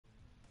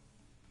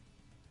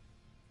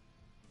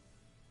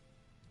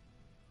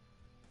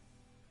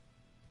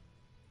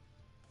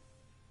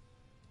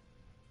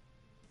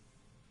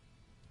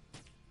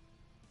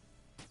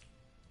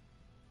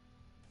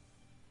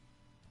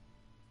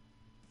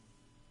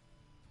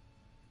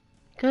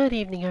Good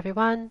evening,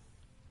 everyone.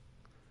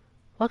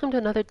 Welcome to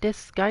another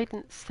disc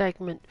guidance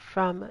segment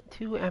from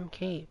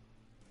 2MK.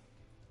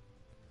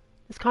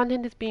 This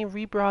content is being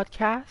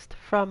rebroadcast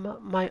from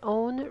my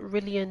own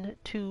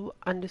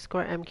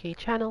Rillian2_MK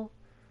channel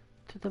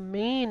to the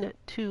main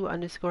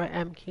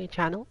 2_MK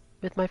channel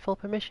with my full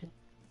permission.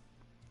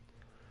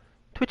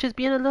 Twitch is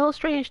being a little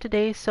strange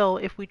today, so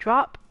if we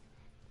drop,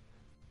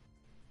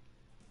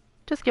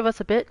 just give us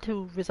a bit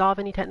to resolve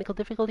any technical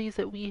difficulties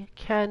that we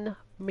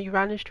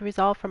manage to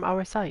resolve from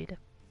our side.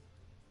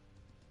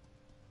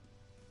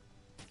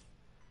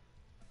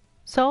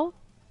 So,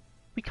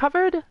 we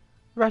covered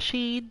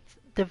Rashid's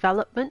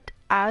development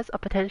as a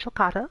potential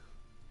kata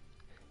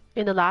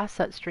in the last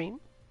set stream.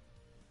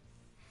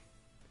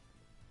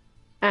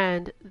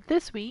 And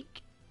this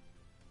week,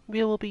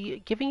 we will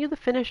be giving you the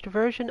finished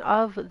version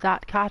of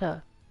that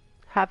kata,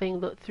 having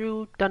looked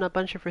through, done a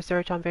bunch of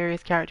research on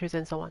various characters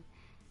and so on.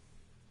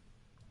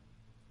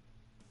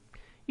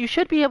 You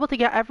should be able to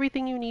get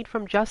everything you need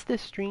from just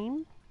this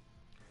stream,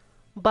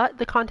 but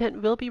the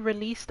content will be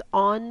released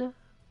on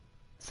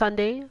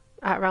Sunday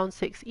at around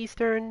 6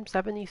 Eastern,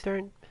 7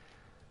 Eastern.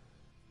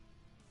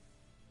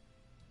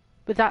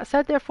 With that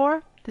said,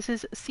 therefore, this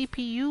is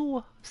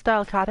CPU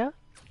style kata.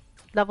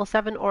 Level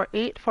 7 or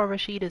 8 for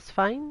Rashid is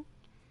fine.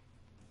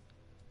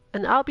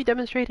 And I'll be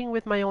demonstrating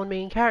with my own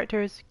main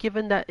characters,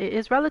 given that it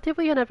is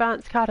relatively an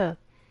advanced kata.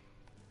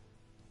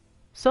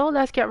 So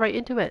let's get right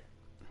into it.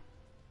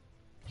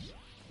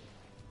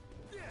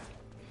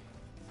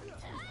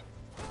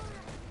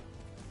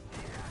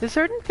 There's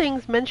certain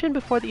things mentioned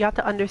before that you have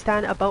to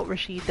understand about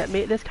Rashid that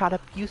make this kata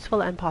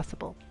useful and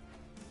possible.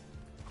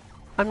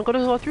 I'm going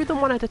to go through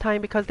them one at a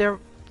time because they're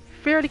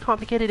fairly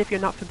complicated if you're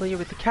not familiar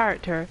with the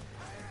character,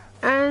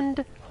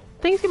 and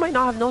things you might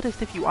not have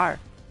noticed if you are.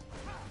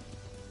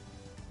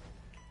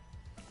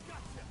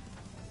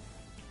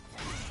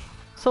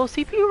 So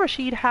CPU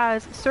Rashid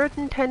has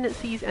certain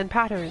tendencies and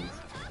patterns,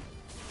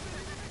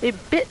 a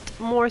bit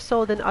more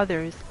so than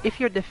others. If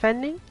you're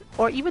defending,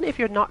 or even if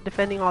you're not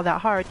defending all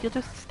that hard, you'll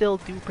just still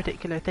do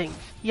particular things.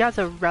 He has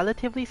a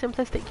relatively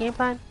simplistic game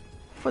plan,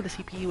 for the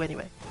CPU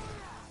anyway.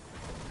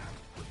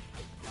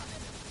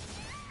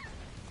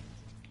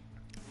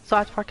 So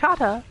as for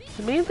kata,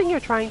 the main thing you're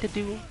trying to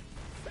do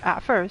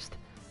at first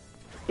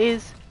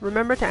is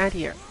remember to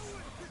anti-air.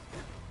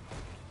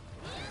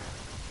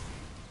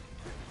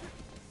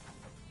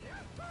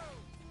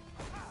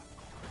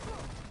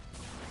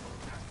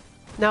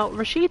 Now,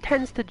 Rashid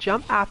tends to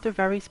jump after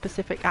very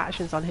specific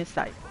actions on his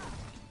side.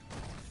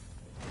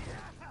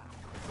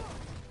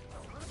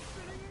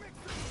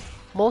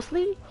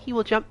 Mostly, he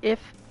will jump if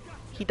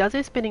he does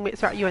a spinning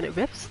mixer at you and it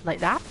whiffs,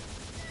 like that.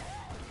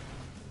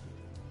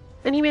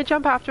 And he may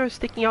jump after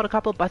sticking out a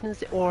couple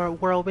buttons or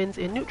whirlwinds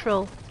in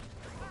neutral.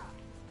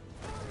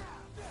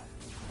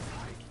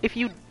 If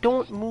you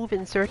don't move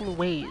in certain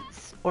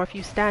ways, or if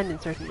you stand in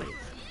certain ways.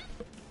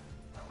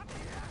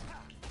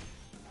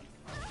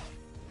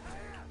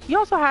 He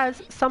also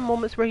has some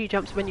moments where he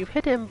jumps when you've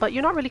hit him, but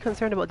you're not really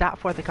concerned about that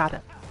for the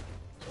kata.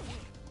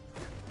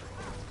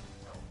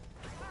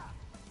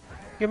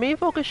 Your main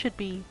focus should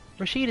be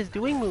Rashid is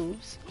doing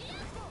moves,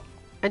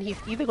 and he's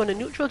either going to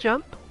neutral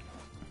jump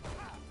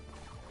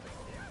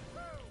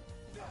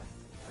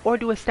or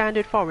do a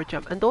standard forward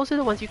jump, and those are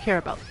the ones you care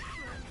about.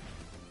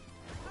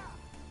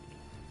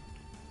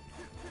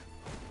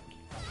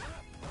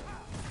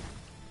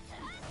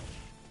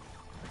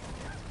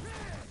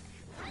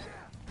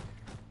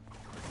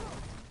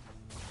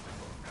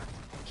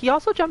 He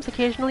also jumps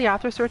occasionally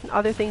after certain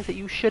other things that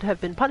you should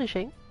have been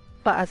punishing,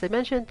 but as I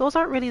mentioned, those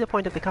aren't really the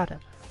point of the kata.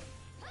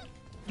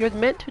 You're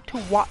meant to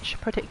watch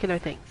particular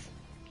things.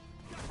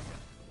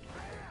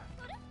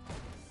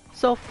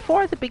 So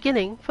for the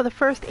beginning, for the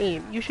first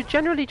aim, you should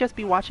generally just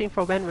be watching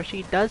for when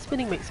Rashid does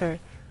spinning mixer,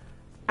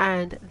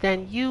 and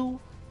then you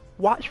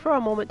watch for a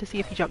moment to see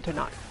if he jumped or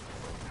not.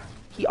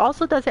 He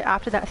also does it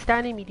after that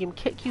standing medium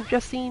kick you've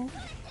just seen,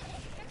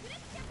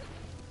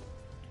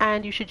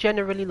 and you should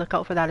generally look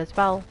out for that as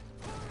well.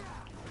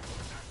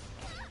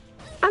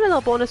 And a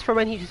little bonus for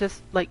when he's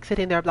just like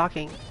sitting there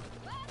blocking,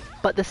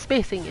 but the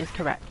spacing is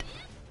correct.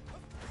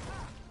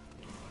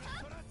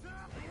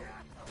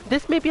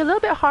 This may be a little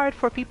bit hard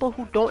for people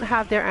who don't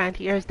have their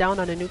anti-airs down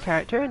on a new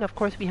character, and of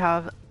course we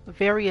have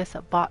various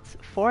bots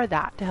for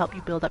that to help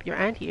you build up your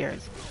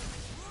anti-airs.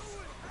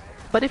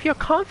 But if you're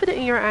confident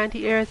in your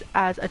anti-airs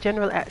as a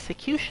general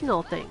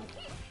executional thing,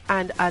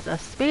 and as a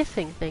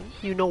spacing thing,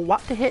 you know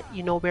what to hit,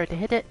 you know where to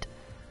hit it,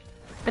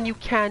 and you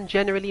can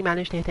generally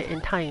manage to hit it in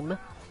time.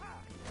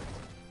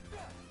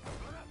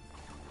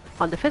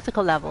 On the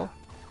physical level,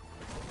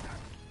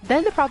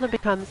 then the problem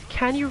becomes,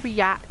 can you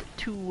react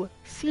to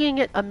seeing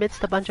it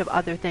amidst a bunch of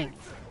other things?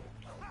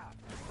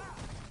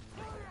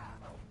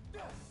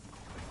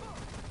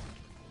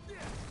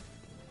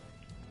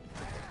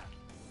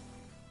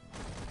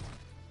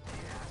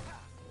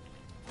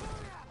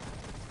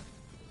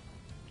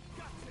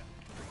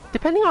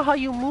 Depending on how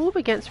you move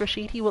against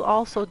Rashid, he will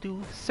also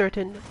do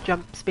certain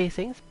jump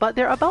spacings, but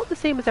they're about the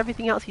same as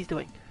everything else he's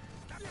doing.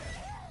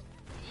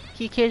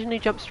 He occasionally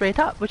jumps straight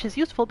up, which is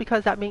useful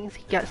because that means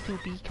he gets to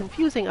be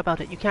confusing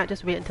about it. You can't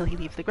just wait until he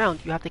leaves the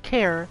ground. You have to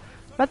care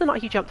whether or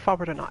not he jumped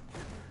forward or not.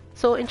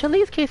 So in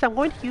Chun-Li's case, I'm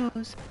going to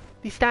use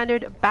the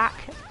standard back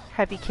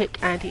heavy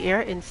kick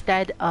anti-air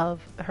instead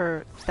of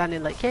her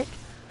standing light kick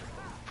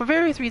for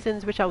various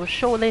reasons which I will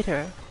show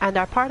later and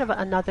are part of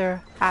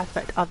another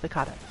aspect of the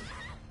kata.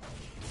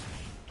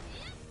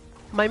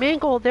 My main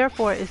goal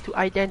therefore is to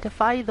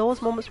identify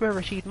those moments where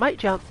Rashid might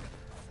jump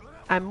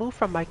and move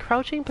from my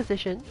crouching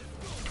position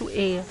to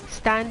a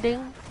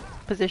standing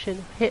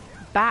position, hit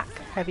back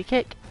heavy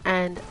kick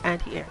and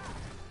anti-air.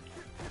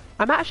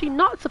 I'm actually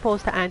not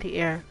supposed to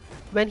anti-air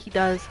when he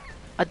does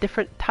a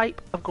different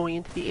type of going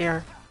into the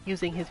air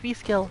using his V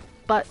skill,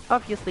 but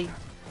obviously,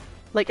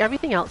 like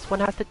everything else, one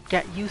has to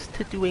get used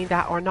to doing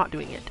that or not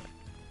doing it.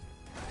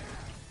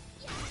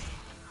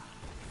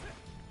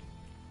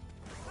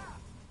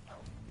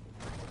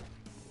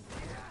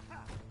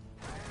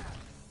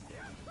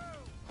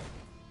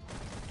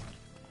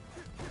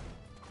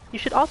 You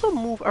should also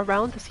move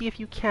around to see if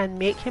you can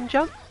make him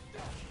jump.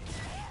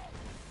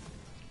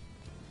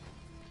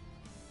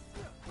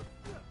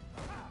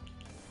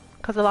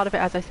 Because a lot of it,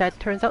 as I said,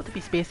 turns out to be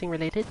spacing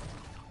related.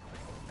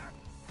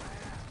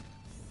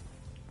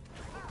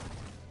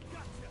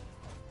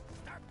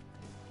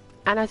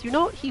 And as you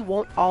know, he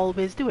won't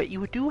always do it.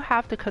 You do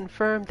have to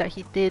confirm that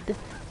he did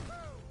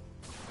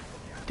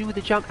do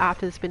the jump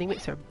after the spinning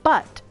mixer.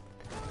 But,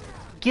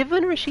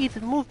 given Rashid's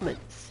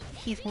movements,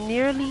 he's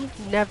nearly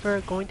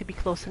never going to be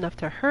close enough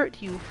to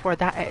hurt you for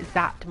that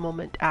exact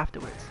moment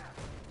afterwards.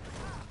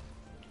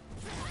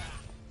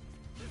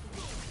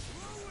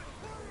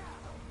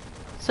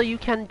 So you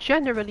can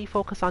generally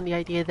focus on the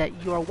idea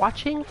that you are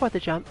watching for the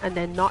jump and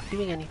then not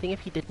doing anything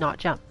if he did not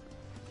jump.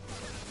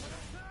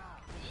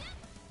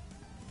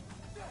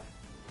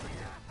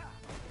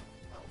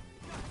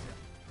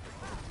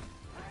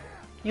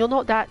 You'll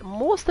note that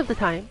most of the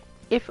time,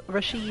 if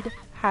Rashid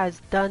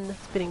has done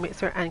spinning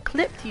mixer and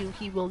clipped you,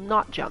 he will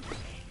not jump.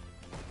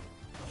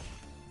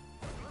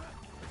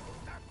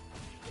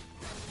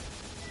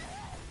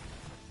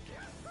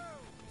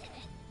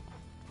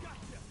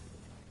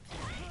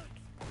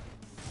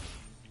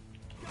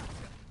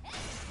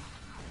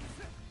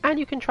 And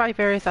you can try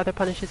various other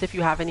punishes if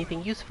you have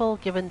anything useful,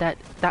 given that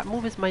that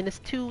move is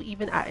 -2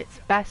 even at its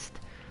best.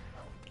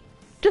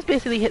 Just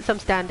basically hit some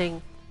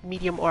standing,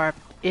 medium, or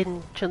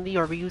in Chun-Li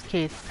or Ryu's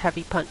case,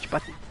 heavy punch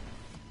button.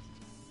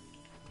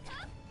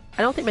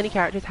 I don't think many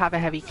characters have a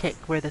heavy kick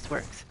where this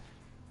works.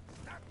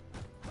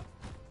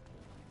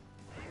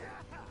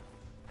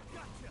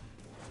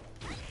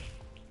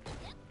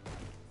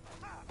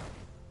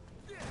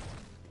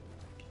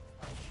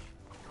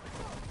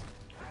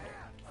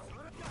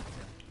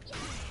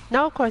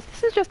 Now of course,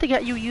 this is just to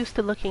get you used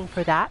to looking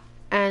for that,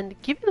 and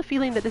give you the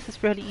feeling that this is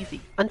fairly easy.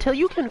 Until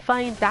you can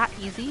find that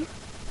easy,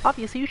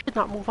 obviously you should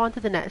not move on to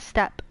the next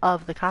step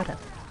of the kata.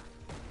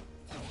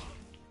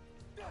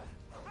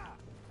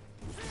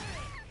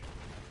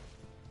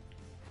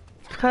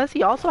 Because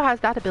he also has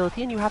that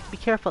ability and you have to be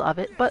careful of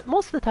it, but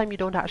most of the time you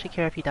don't actually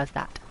care if he does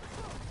that.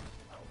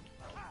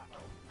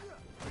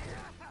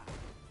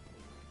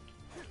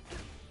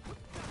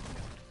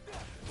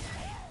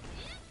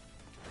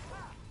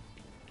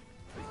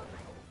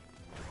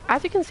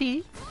 As you can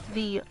see,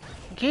 the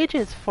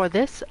gauges for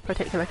this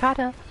particular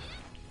kata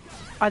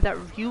are that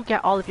you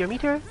get all of your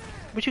meter,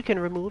 which you can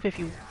remove if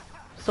you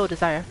so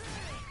desire,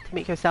 to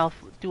make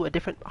yourself do a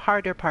different,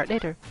 harder part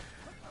later.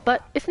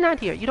 But it's an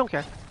anti-air, you don't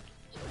care.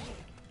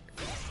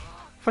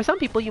 For some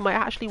people, you might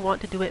actually want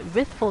to do it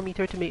with full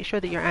meter to make sure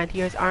that your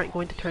anti-airs aren't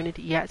going to turn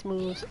into EX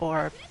moves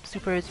or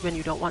supers when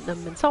you don't want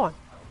them, and so on.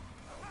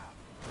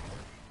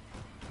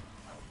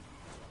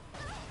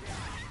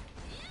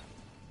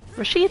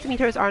 Rashid's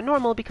meters are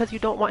normal because you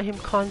don't want him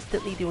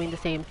constantly doing the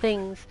same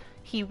things.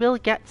 He will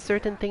get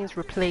certain things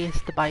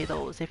replaced by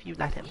those if you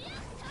let him.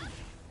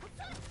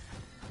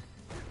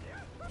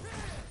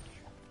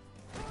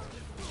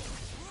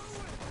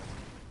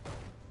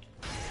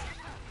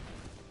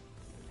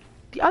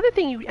 The other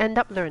thing you end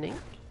up learning,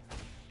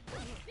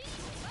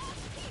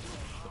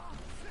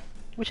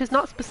 which is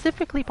not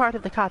specifically part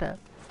of the kata,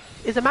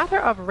 is a matter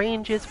of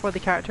ranges for the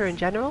character in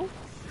general,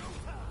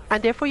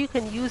 and therefore you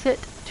can use it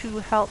to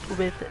help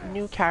with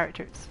new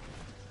characters.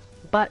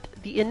 But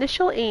the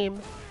initial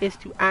aim is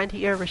to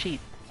anti-air Rashid.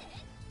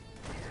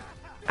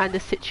 And the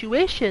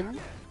situation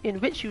in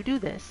which you do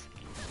this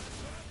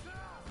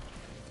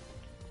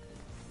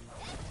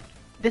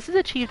is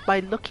achieved by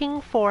looking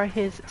for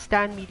his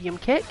stand medium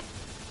kick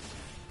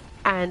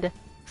and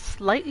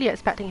slightly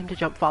expecting him to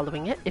jump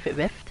following it if it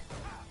whiffed.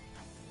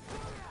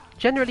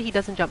 Generally he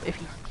doesn't jump if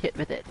he hit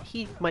with it.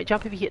 He might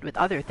jump if he hit with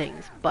other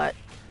things, but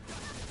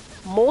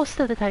most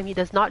of the time he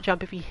does not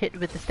jump if he hit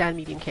with the stand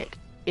medium kick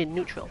in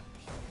neutral.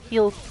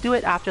 He'll do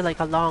it after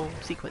like a long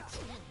sequence.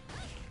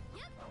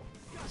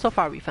 So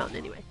far we found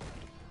anyway.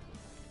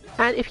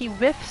 And if he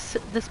whiffs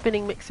the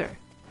spinning mixer,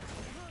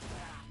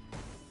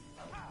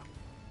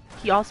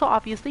 He also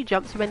obviously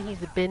jumps when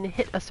he's been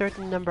hit a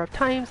certain number of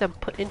times and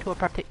put into a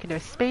particular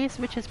space,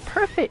 which is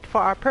perfect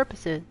for our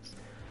purposes.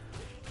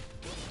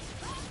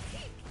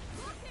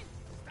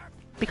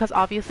 Because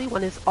obviously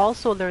one is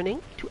also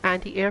learning to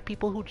anti-air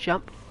people who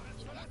jump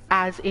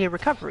as a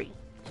recovery.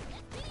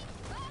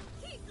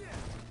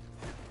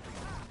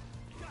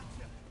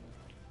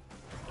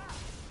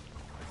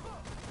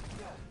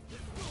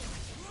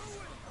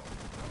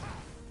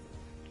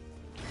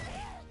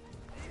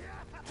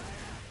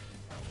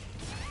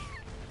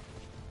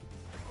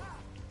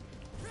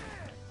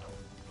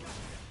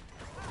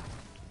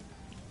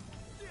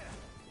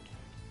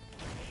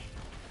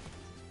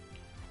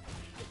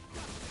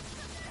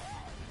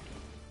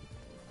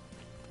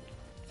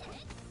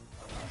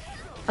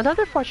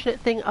 Another fortunate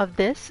thing of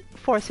this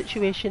for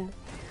situation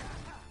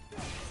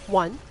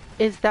 1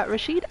 is that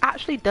Rashid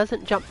actually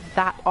doesn't jump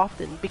that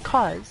often,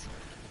 because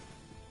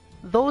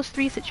those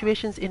 3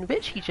 situations in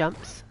which he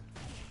jumps,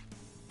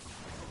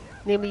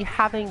 namely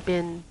having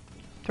been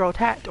throw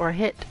tacked or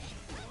hit,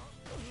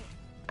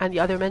 and the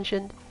other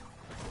mentioned,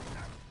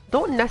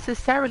 don't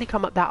necessarily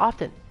come up that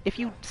often. If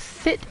you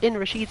sit in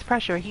Rashid's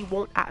pressure, he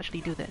won't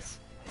actually do this.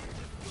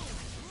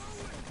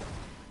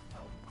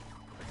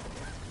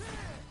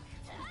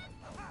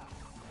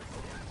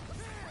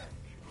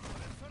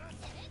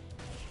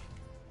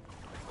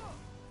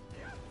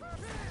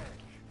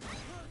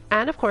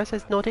 And of course,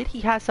 as noted,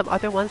 he has some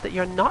other ones that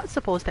you're not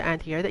supposed to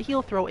anti-air that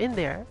he'll throw in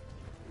there,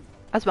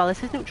 as well as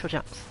his neutral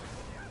jumps.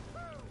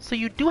 So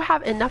you do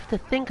have enough to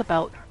think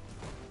about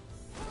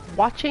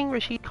watching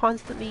Rashid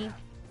constantly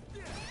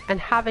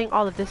and having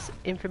all of this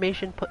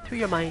information put through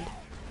your mind,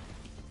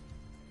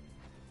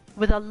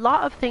 with a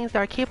lot of things that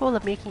are capable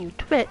of making you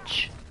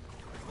twitch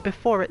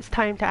before it's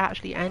time to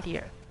actually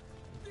anti-air.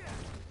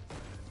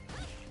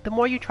 The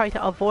more you try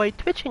to avoid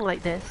twitching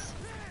like this,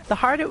 the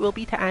harder it will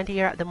be to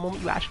anti-air at the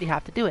moment you actually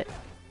have to do it.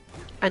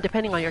 And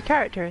depending on your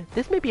character,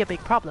 this may be a big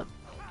problem.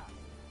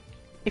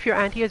 If your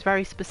anti-air is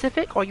very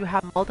specific, or you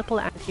have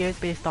multiple anti-airs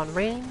based on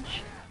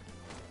range,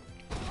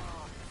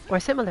 or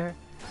similar,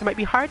 it might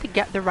be hard to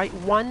get the right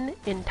one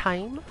in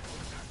time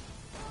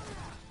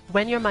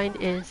when your mind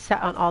is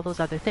set on all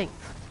those other things.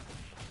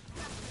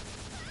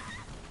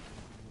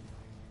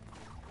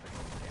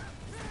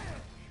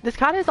 This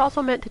kata is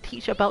also meant to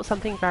teach about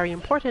something very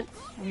important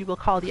we will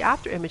call the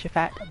after image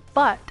effect,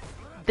 but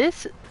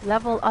this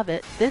level of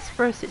it, this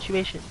first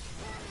situation,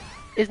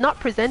 is not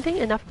presenting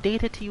enough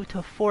data to you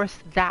to force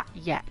that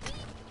yet.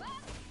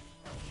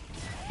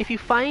 If you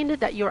find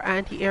that you're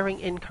anti-airing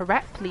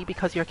incorrectly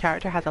because your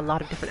character has a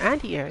lot of different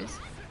anti-airs,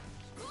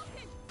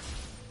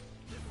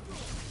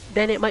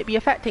 then it might be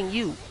affecting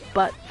you,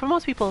 but for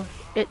most people,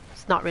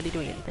 it's not really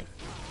doing anything.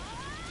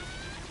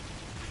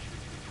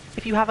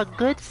 If you have a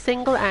good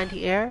single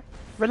anti-air,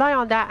 rely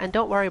on that and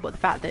don't worry about the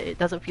fact that it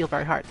doesn't feel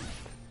very hard.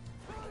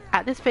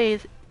 At this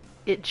phase,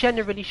 it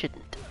generally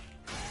shouldn't.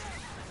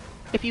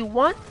 If you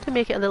want to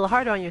make it a little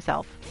harder on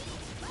yourself,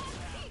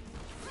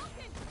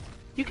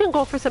 you can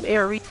go for some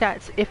air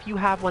resets if you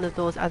have one of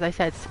those, as I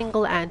said,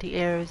 single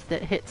anti-airs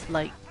that hits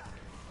like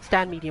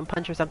stand medium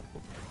punch or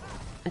something,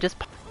 and just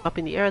pop up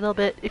in the air a little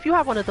bit. If you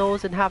have one of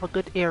those and have a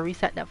good air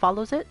reset that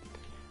follows it,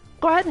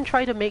 go ahead and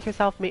try to make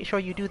sure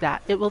you do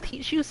that. It will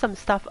teach you some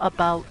stuff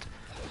about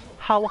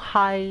how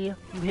high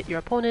you hit your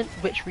opponent,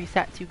 which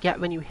resets you get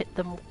when you hit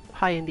them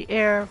high in the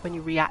air, when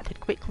you reacted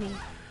quickly,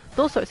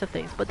 those sorts of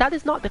things. But that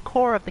is not the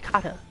core of the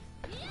kata.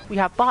 We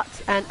have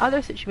bots and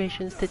other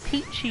situations to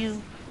teach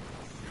you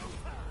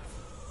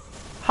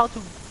how to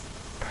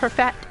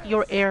perfect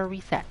your air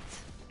resets.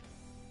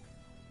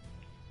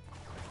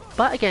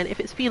 But again, if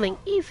it's feeling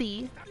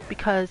easy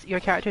because your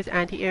character's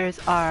anti-airs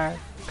are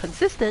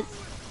consistent,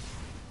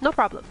 no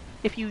problem.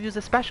 If you use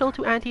a special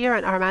to anti-air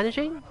and are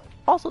managing,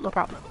 also no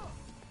problem.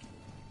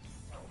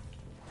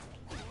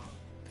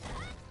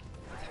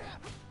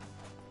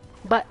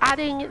 But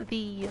adding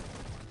the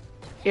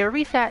air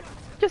reset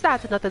just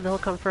adds another little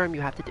confirm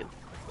you have to do.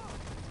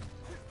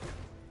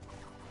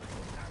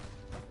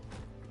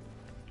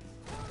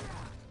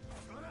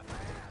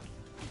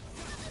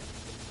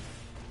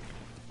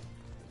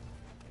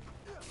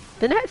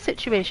 The next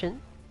situation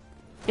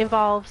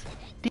involves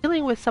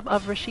dealing with some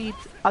of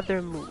Rashid's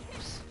other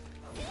moves.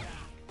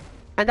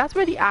 And that's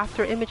where the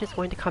after image is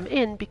going to come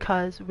in,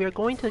 because we're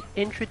going to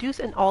introduce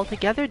an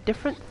altogether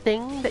different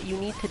thing that you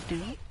need to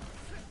do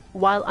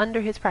while under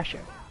his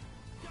pressure.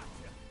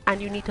 And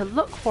you need to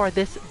look for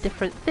this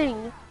different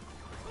thing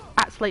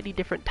at slightly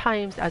different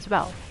times as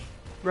well.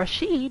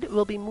 Rashid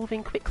will be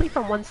moving quickly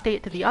from one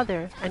state to the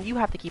other, and you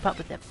have to keep up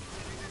with him.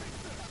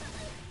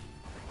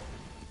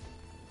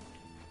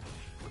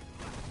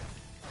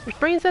 Which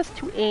brings us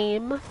to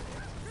aim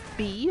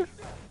B,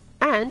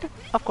 and,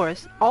 of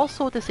course,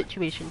 also the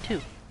situation 2.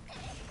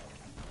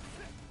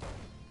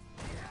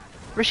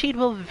 Rashid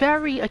will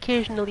very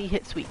occasionally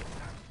hit sweep.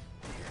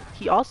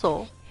 He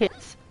also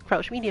hits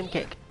crouch medium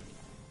kick.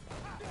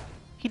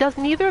 He does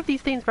neither of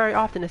these things very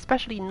often,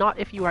 especially not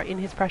if you are in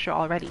his pressure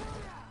already.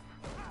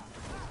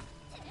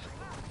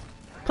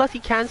 Plus he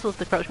cancels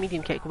the crouch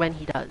medium kick when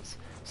he does.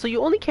 So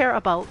you only care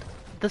about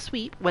the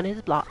sweep when it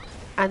is blocked,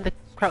 and the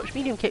crouch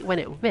medium kick when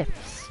it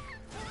whiffs.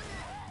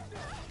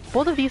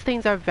 Both of these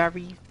things are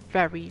very,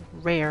 very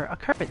rare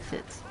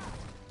occurrences.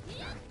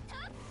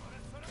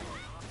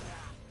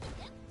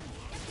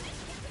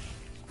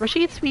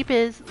 Rashid's sweep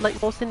is,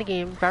 like most in the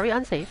game, very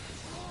unsafe.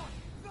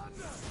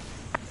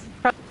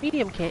 Crouch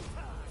medium kick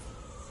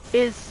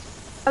is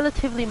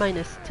relatively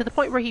minus, to the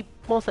point where he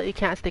most likely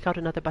can't stick out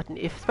another button,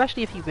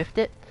 especially if he whiffed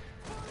it.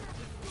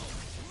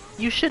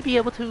 You should be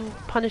able to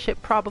punish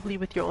it probably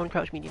with your own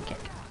crouch medium kick.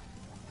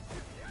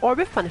 Or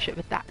whiff punish it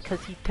with that,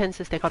 because he tends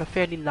to stick out a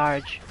fairly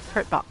large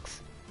hurt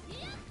box.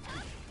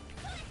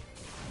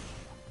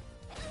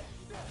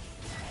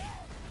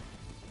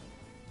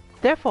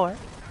 Therefore,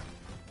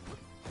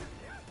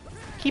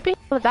 keeping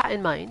all of that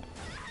in mind,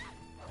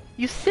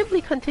 you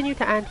simply continue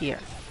to anti-air.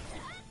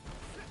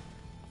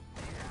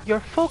 Your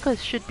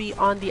focus should be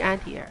on the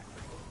anti-air.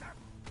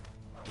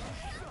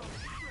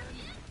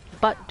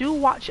 But do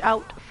watch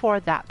out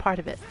for that part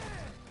of it.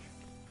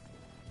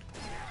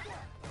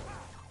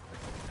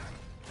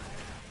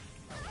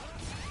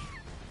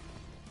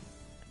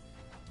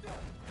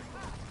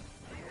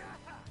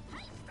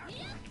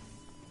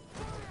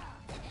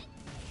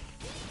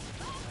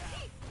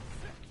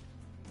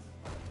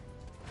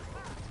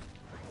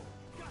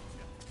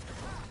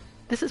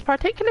 This is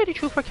particularly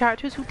true for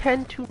characters who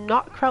tend to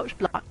not crouch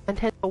block and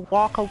tend to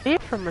walk away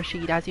from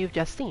Rashid, as you've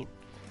just seen.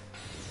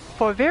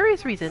 For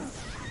various reasons,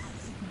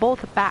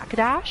 both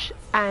backdash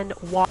and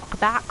walk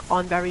back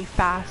on very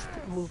fast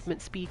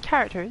movement speed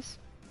characters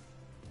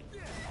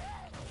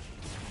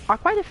are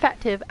quite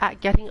effective at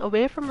getting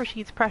away from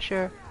Rashid's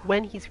pressure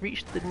when he's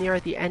reached near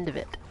the end of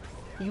it.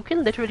 You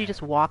can literally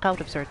just walk out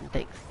of certain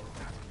things.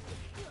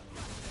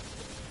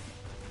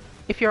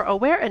 If you're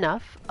aware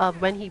enough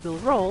of when he will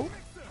roll,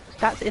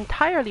 that's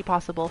entirely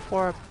possible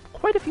for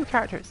quite a few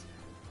characters.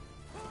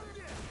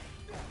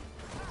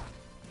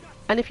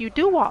 And if you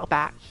do walk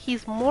back,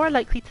 he's more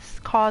likely to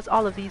cause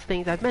all of these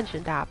things I've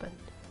mentioned to happen.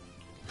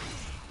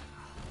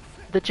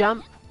 The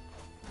jump,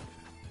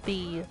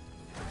 the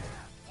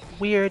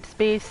weird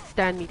space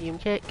stand medium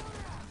kick,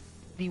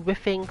 the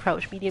whiffing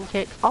crouch medium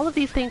kick, all of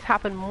these things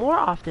happen more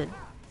often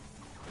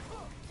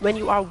when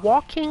you are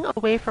walking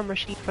away from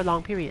Rashid for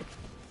long periods.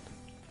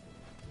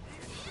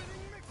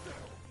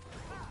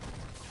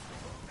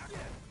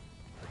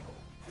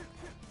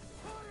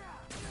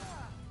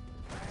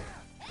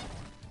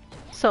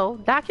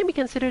 So that can be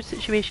considered a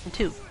situation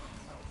too.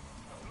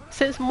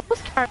 Since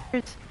most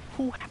characters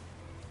who have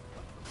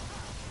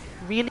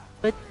really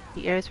good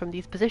airs from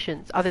these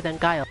positions, other than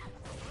Guile,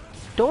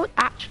 don't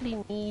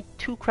actually need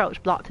to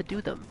crouch block to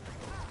do them.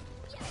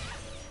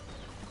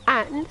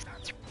 And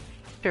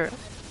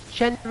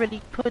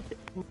generally could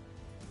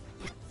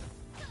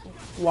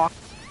walk.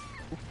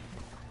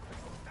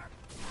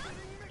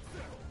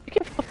 You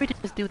can feel free to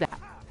just do that.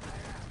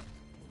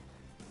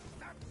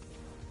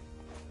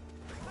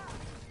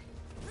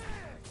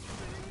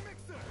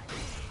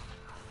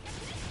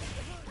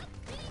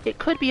 It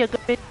could be a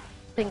good way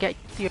to get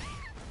your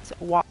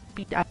walk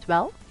speed as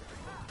well.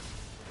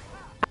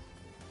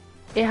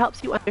 It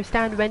helps you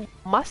understand when you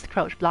must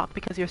crouch block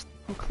because you're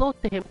too close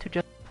to him to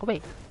just walk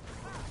away.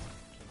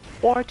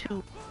 Or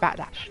to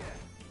backdash.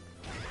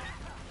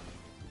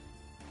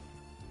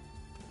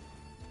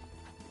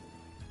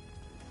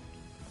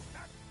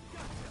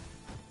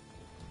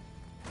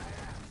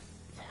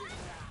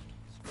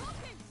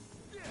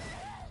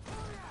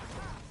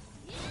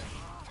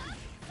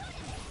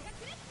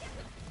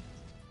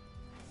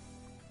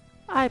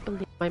 I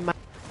believe I might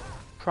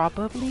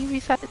probably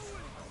reset it.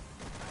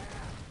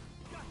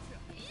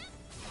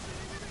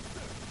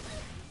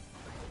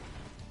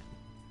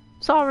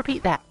 So I'll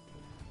repeat that.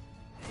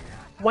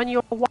 When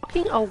you're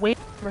walking away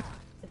from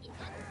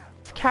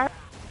this character,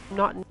 you do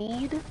not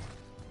need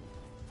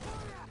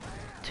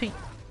to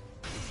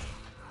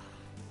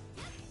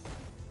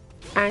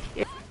and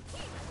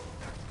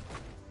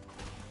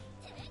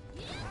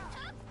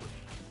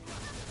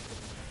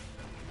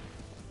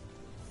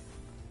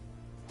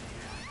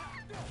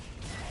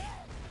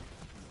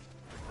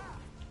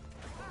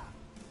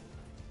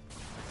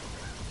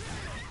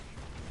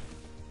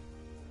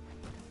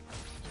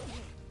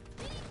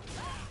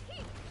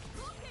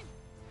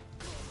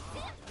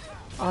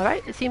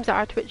Alright, it seems that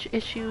our Twitch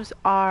issues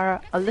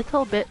are a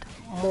little bit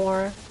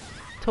more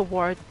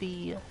toward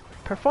the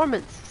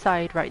performance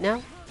side right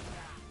now.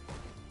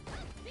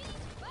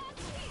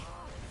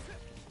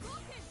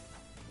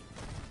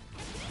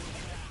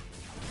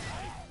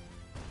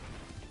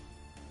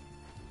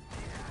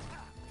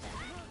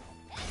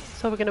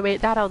 So we're going to wait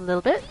that out a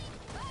little bit.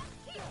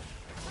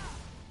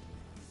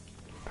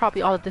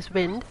 Probably all of this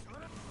wind.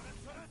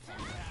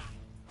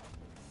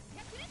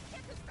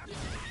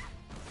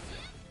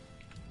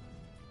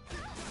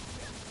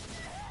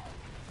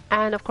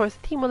 And of course,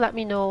 the team will let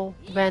me know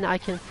when I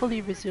can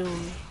fully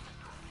resume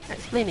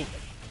explaining.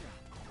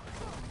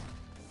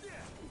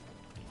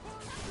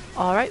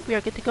 Alright, we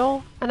are good to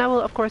go, and I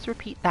will of course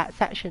repeat that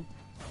section.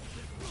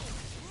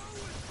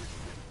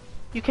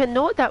 You can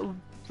note that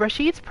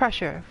Rashid's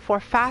pressure for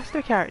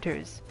faster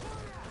characters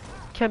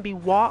can be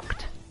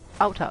walked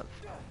out of.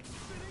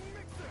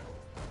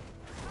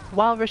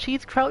 While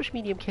Rashid's crouch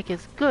medium kick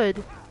is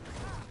good,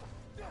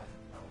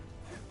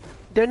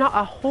 there are not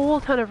a whole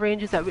ton of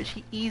ranges at which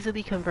he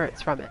easily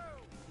converts from it.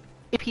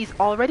 If he's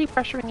already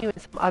pressuring you in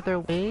some other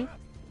way,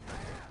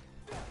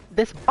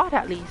 this bot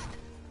at least,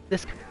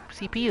 this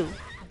CPU,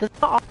 does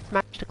not always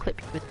manage to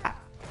clip you with that.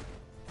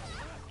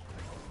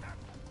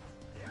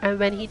 And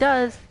when he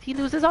does, he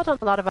loses out on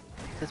a lot of other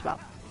things as well.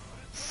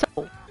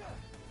 So,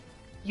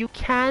 you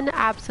can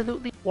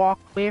absolutely walk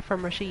away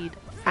from Rashid,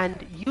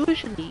 and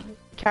usually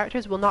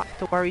characters will not have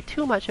to worry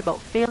too much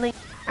about failing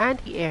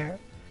anti-air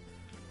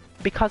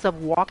because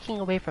of walking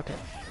away from him.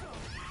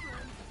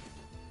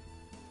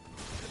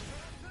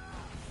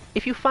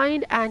 If you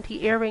find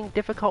anti-airing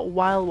difficult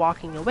while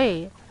walking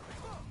away,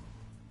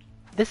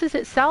 this is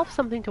itself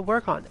something to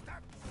work on,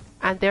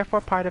 and therefore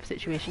part of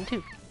situation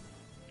 2.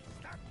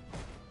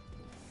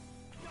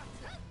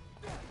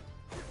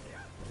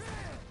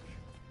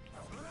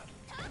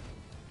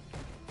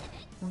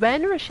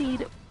 When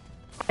Rashid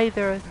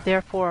either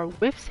therefore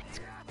whiffs his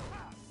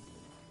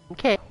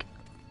kick,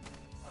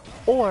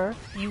 or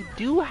you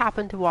do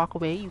happen to walk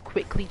away, you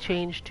quickly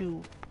change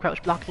to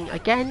crouch blocking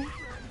again,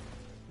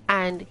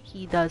 and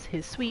he does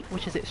his sweep,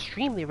 which is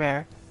extremely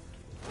rare,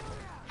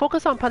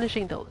 focus on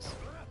punishing those.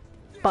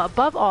 But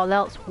above all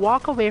else,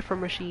 walk away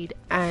from Rashid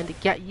and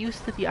get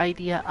used to the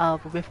idea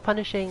of whiff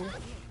punishing,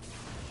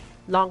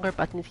 longer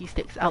buttons he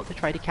sticks out to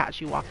try to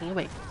catch you walking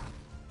away.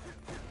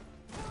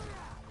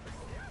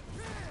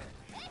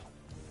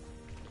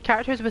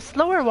 Characters with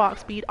slower walk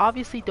speed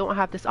obviously don't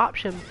have this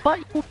option, but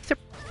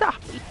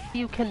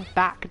you can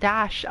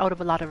backdash out of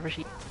a lot of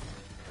Rashid.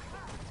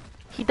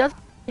 He doesn't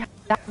have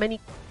that many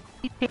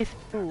pace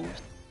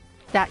moves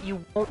that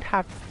you won't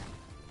have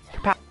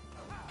capacity.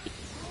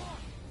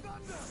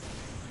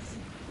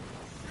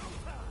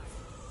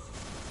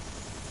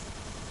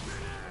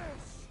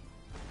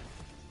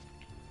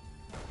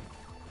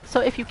 So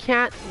if you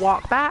can't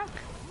walk back,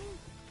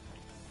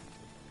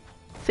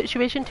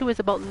 situation 2 is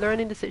about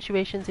learning the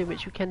situations in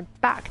which you can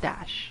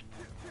backdash.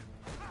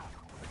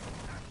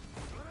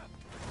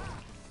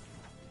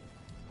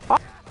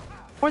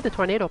 Or the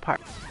tornado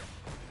part.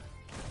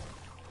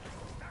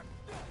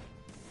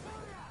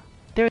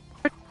 There's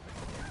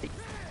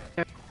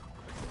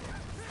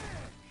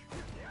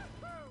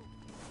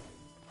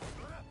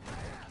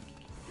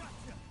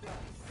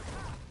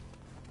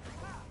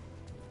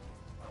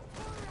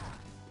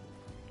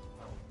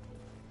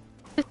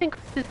this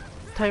increases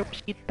time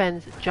she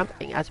spends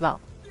jumping as well.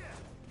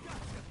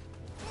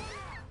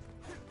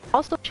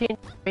 Also change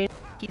range,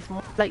 he's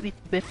more likely to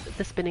whiff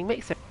the spinning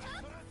mixer.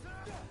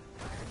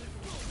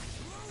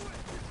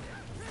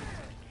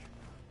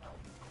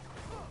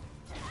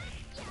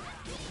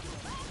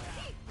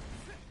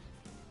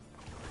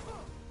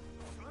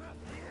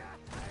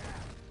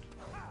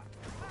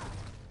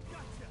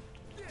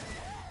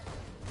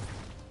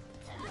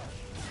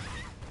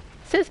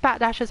 Since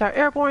backdashes are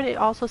airborne, it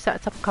also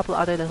sets up a couple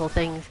other little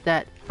things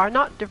that are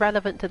not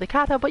relevant to the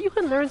kata, but you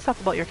can learn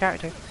stuff about your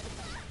character.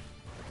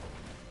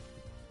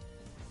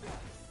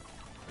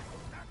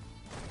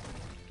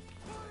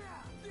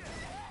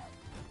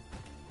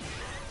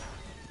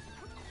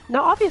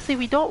 Now obviously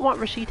we don't want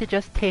Rashid to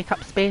just take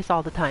up space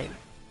all the time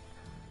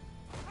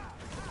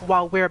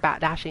while we're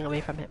backdashing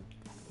away from him.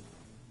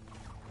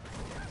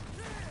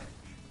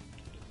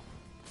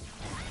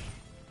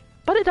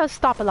 But it does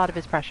stop a lot of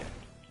his pressure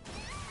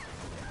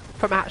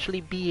from actually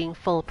being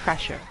full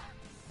pressure.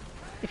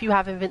 If you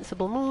have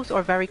invincible moves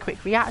or very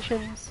quick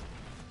reactions,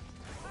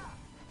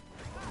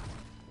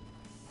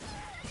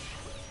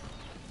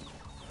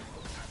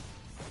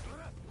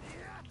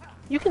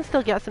 you can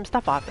still get some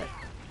stuff off it.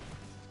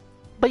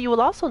 But you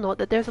will also note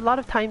that there's a lot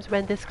of times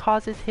when this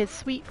causes his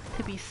sweep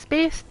to be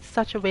spaced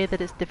such a way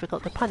that it's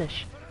difficult to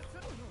punish.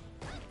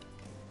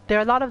 There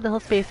are a lot of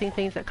little spacing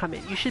things that come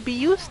in. You should be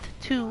used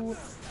to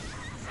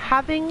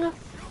having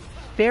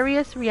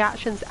various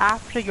reactions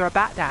after your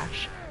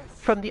backdash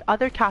from the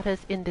other katas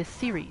in this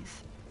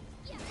series.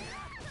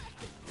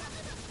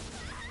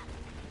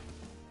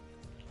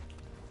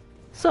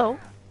 So,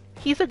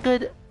 he's a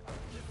good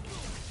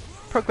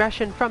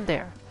progression from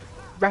there.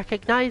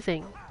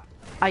 Recognizing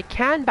I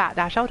can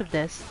backdash out of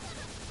this,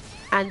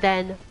 and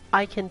then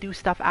I can do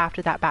stuff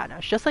after that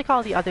backdash, just like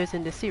all the others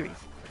in this series.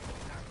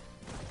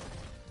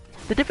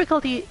 The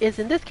difficulty is,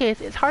 in this case,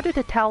 it's harder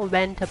to tell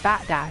when to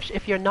backdash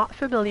if you're not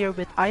familiar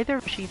with either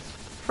Rashid's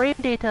frame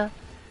data,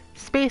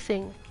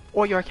 spacing,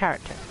 or your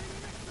character.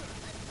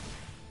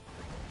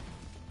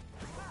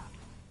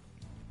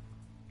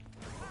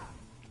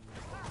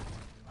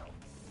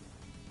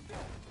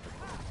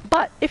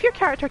 But if your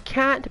character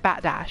can't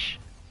backdash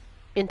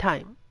in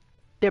time,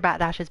 their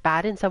backdash is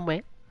bad in some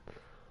way,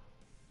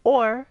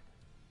 or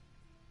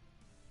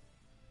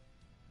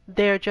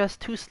they're just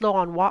too slow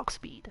on walk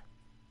speed.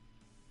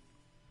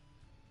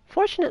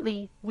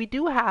 Fortunately, we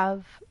do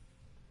have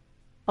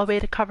a way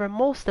to cover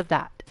most of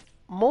that.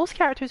 Most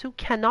characters who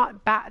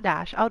cannot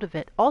backdash out of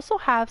it also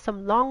have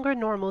some longer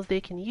normals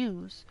they can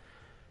use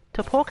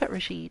to poke at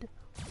Rashid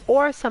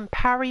or some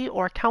parry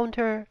or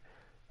counter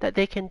that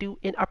they can do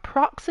in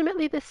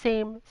approximately the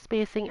same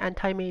spacing and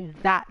timing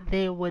that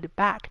they would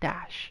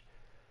backdash.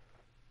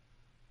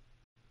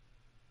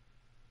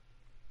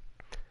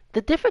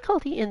 The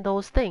difficulty in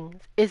those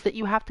things is that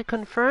you have to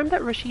confirm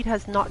that Rashid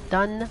has not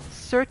done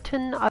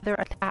certain other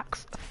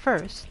attacks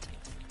first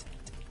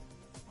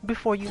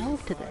before you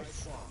move to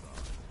this.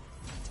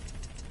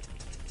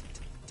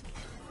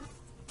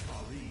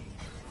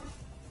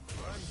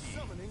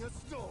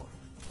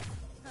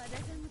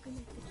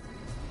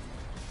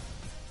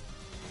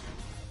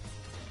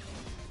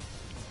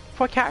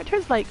 For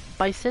characters like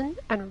Bison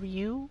and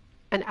Ryu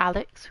and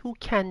Alex who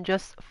can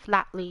just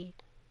flatly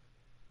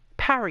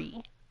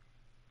parry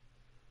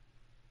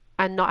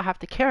and not have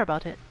to care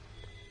about it,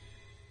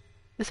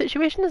 the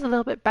situation is a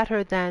little bit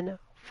better than,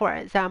 for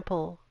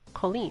example,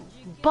 Colleen.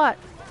 But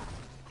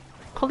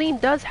Colleen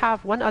does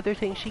have one other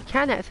thing she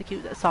can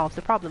execute that solves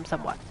the problem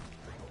somewhat.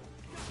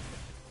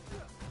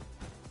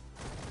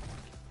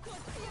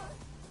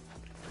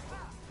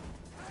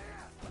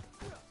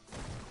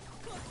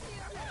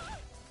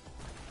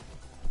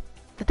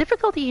 The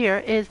difficulty here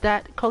is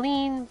that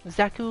Colleen,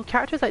 Zeku,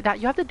 characters like that,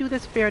 you have to do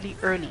this fairly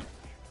early.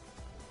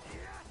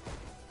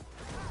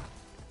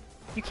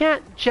 You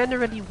can't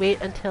generally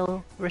wait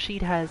until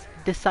Rashid has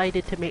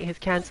decided to make his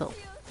cancel.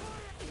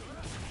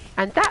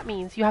 And that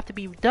means you have to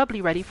be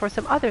doubly ready for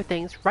some other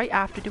things right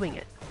after doing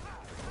it.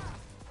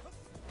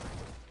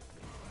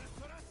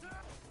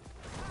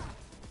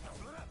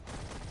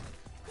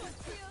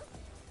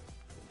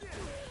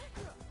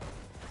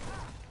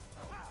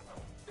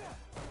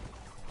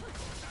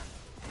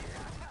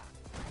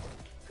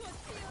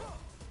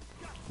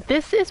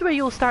 This is where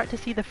you'll start to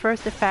see the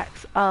first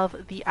effects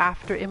of the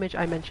after image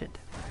I mentioned.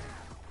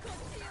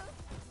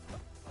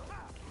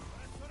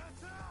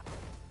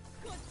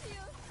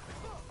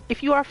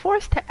 If you are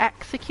forced to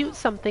execute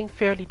something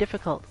fairly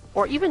difficult,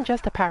 or even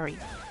just a parry,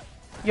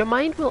 your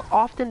mind will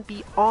often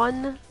be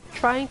on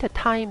trying to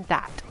time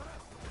that.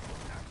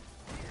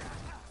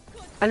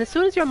 And as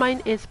soon as your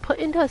mind is put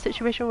into a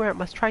situation where it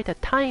must try to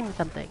time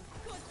something,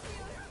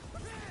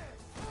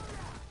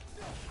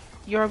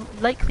 you're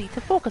likely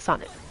to focus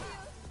on it.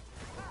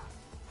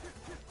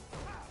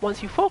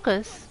 Once you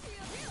focus,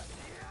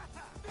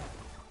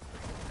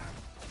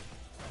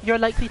 you're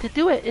likely to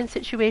do it in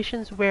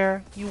situations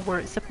where you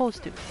weren't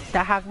supposed to,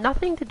 that have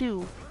nothing to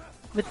do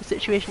with the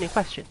situation in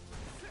question.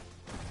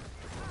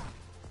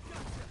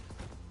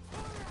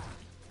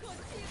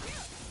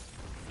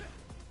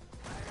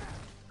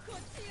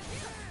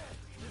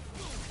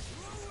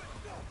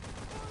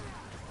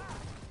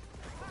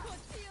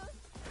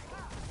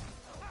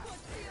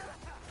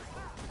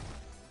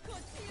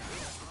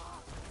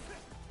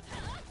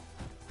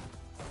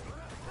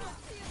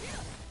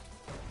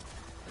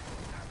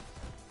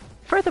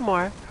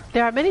 Furthermore,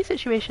 there are many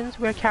situations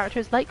where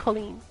characters like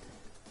Colleen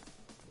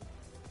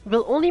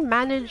will only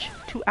manage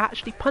to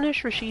actually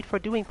punish Rashid for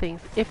doing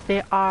things if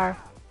they are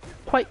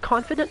quite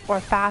confident or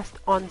fast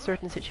on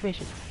certain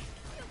situations.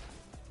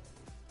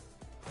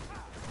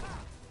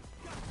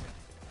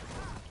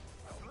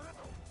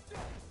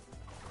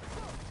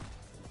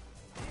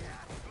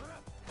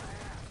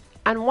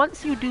 And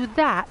once you do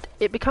that,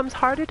 it becomes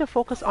harder to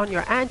focus on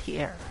your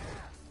anti-air.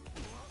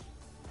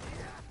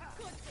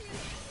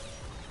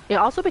 It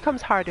also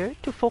becomes harder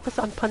to focus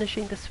on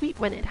punishing the sweep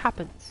when it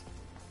happens.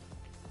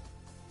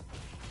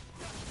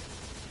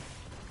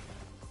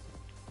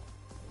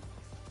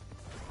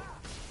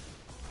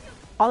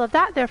 All of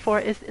that, therefore,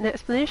 is an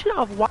explanation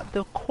of what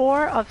the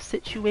core of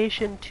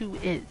Situation 2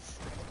 is.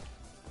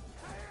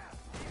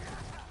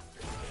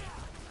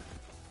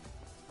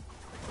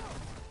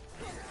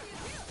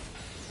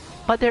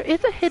 But there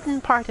is a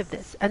hidden part of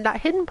this, and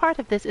that hidden part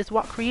of this is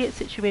what creates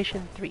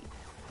Situation 3.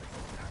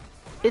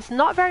 It's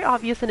not very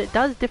obvious and it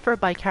does differ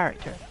by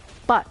character,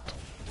 but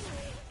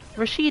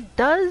Rashid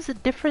does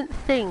different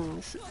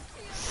things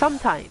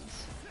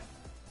sometimes,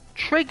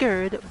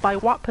 triggered by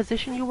what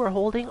position you were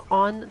holding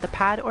on the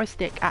pad or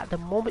stick at the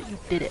moment you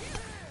did it.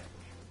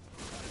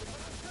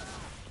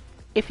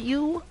 If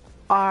you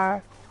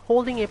are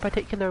holding a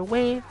particular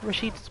way,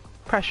 Rashid's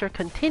pressure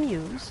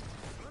continues.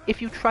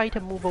 If you try to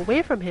move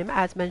away from him,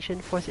 as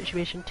mentioned for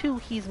Situation 2,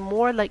 he's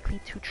more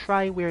likely to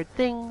try weird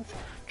things,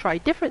 try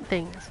different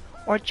things,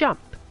 or jump.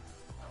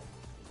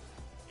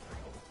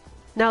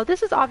 Now,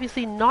 this is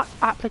obviously not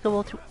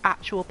applicable to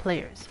actual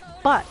players,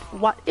 but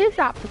what is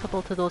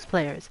applicable to those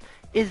players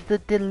is the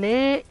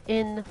delay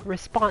in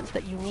response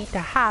that you need to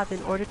have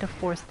in order to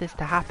force this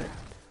to happen.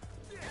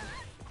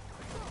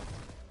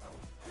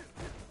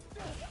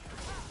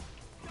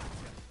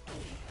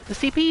 The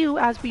CPU,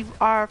 as we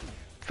are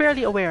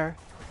fairly aware,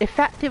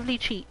 effectively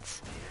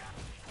cheats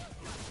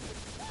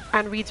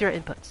and reads your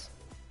inputs.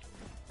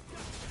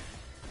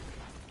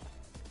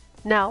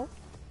 Now,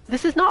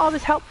 this is not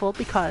always helpful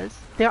because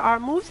there are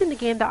moves in the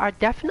game that are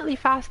definitely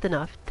fast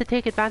enough to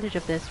take advantage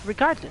of this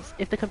regardless.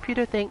 If the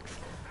computer thinks,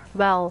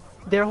 well,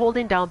 they're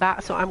holding down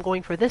back so I'm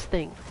going for this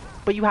thing,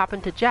 but you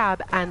happen to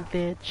jab and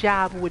the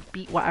jab would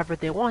beat whatever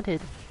they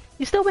wanted,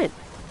 you still win.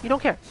 You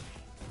don't care.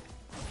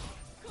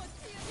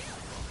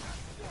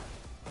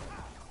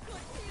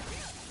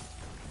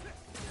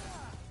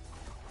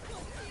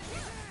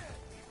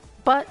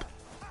 But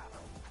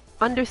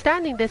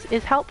understanding this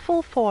is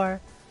helpful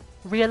for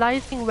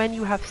realizing when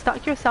you have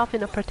stuck yourself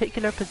in a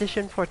particular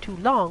position for too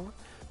long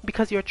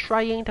because you're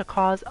trying to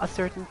cause a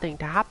certain thing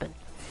to happen.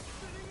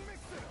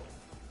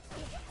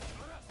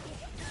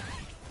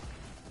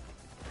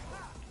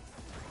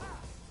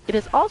 It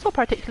is also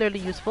particularly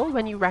useful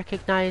when you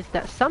recognize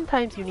that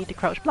sometimes you need to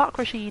crouch block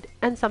Rashid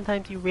and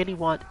sometimes you really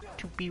want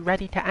to be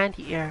ready to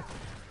anti-air,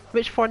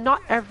 which for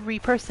not every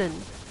person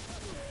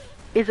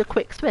is a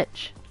quick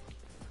switch.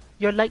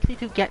 You're likely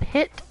to get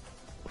hit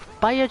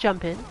by a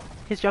jump-in.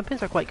 His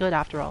jump-ins are quite good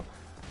after all.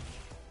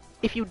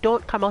 If you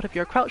don't come out of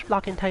your crouch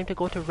block in time to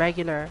go to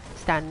regular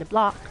stand and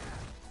block.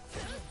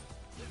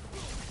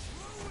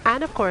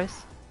 And of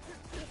course,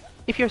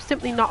 if you're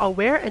simply not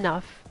aware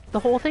enough, the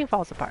whole thing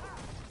falls apart.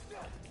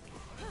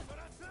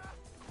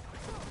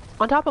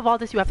 On top of all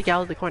this, you have to get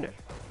out of the corner.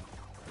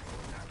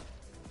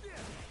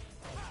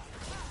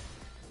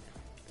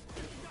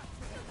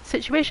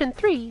 Situation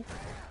 3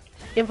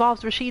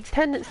 involves Rashid's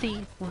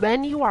tendency,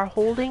 when you are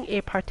holding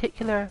a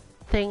particular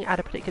thing at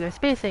a particular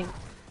spacing,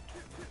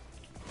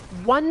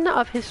 one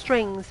of his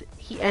strings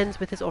he ends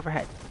with his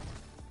overhead.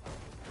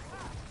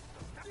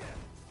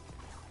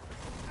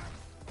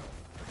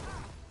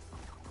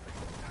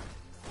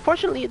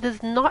 Fortunately, it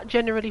does not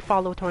generally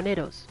follow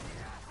tornadoes.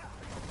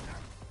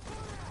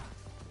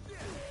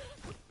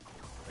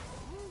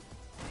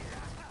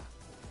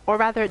 Or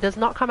rather, it does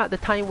not come at the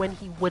time when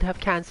he would have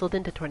cancelled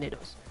into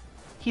tornadoes.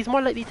 He's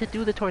more likely to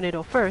do the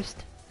tornado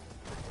first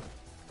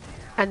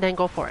and then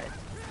go for it.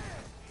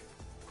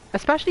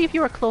 Especially if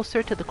you are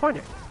closer to the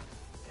corner.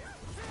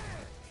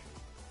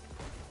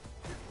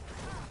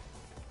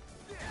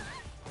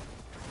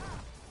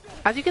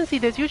 As you can see,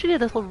 there's usually a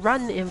little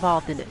run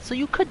involved in it, so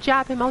you could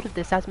jab him out of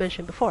this as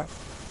mentioned before.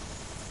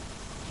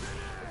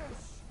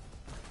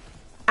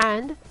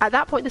 And at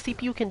that point the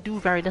CPU can do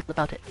very little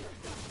about it.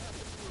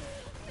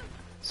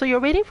 So you're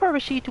waiting for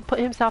Rashid to put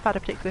himself at a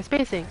particular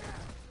spacing.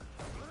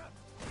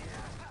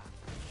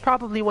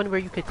 Probably one where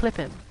you could clip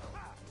him.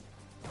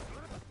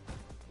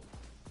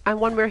 And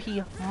one where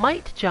he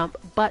might jump,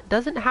 but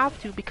doesn't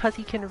have to because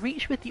he can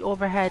reach with the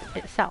overhead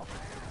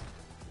itself.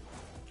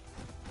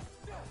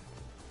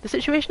 The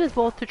situation is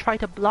both to try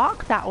to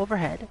block that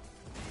overhead,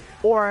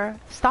 or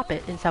stop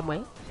it in some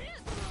way,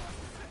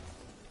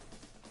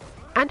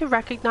 and to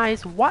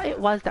recognize what it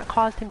was that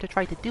caused him to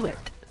try to do it.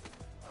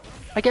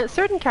 Against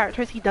certain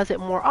characters he does it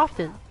more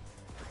often,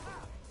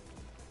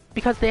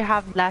 because they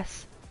have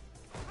less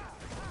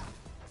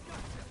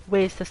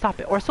ways to stop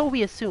it, or so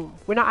we assume.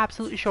 We're not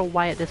absolutely sure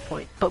why at this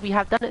point, but we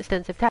have done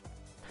extensive tests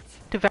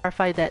to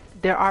verify that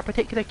there are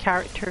particular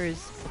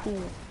characters who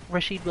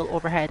Rashid will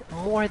overhead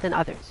more than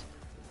others.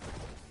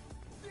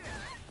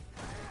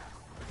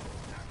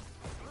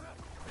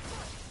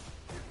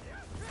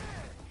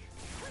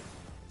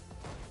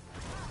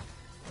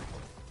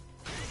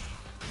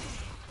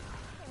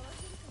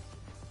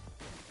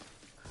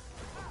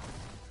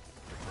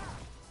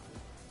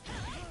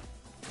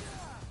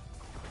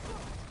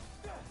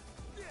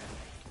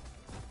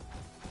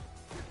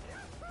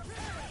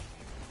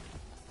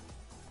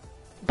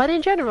 But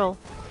in general,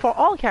 for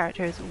all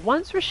characters,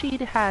 once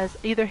Rashid has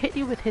either hit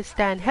you with his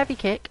stand heavy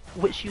kick,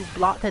 which you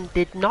blocked and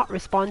did not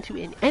respond to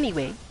in any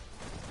way,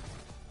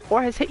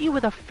 or has hit you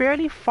with a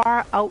fairly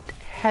far out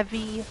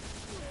heavy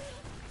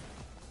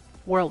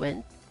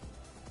whirlwind,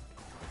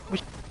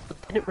 which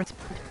didn't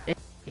respond to in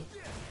any way,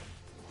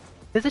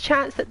 there's a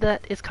chance that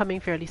that is coming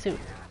fairly soon.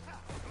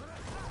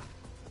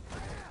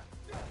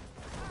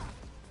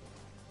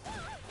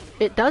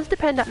 It does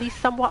depend at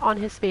least somewhat on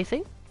his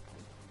spacing,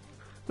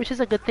 which is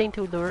a good thing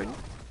to learn,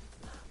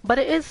 but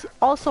it is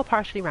also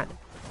partially random.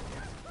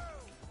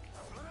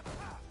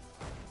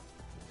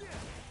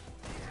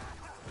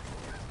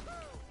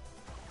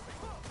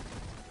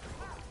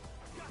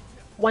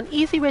 One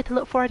easy way to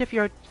look for it if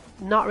you're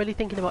not really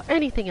thinking about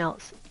anything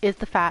else is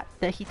the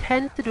fact that he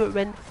tends to do it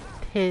when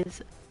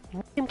his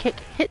medium kick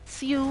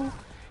hits you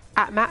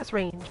at max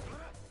range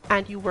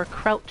and you were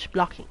crouch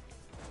blocking.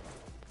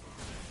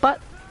 But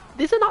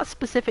these are not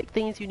specific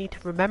things you need to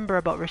remember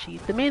about Rashid.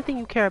 The main thing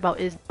you care about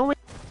is knowing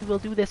he will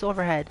do this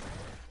overhead,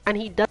 and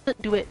he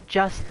doesn't do it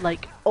just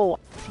like, oh,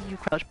 I see you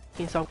crouch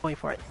blocking, so I'm going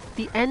for it.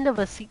 The end of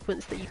a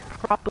sequence that you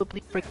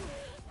probably forget.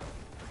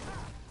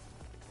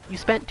 You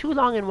spent too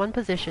long in one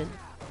position,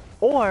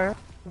 or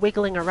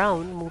wiggling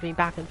around, moving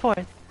back and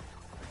forth,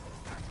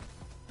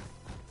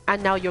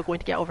 and now you're going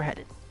to get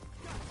overheaded.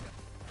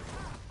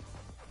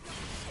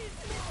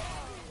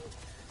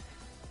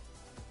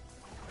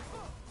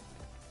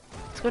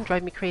 It's going to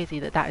drive me crazy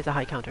that that is a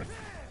high counter.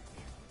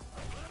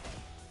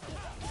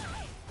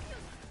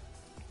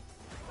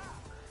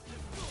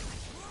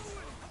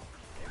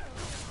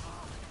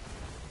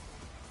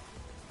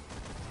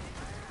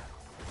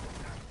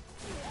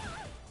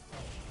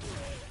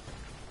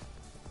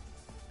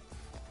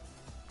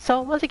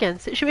 So once again,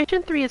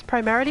 situation 3 is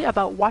primarily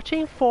about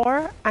watching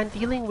for and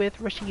dealing with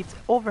Rashid's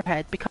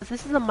overhead, because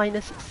this is a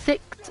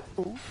 -6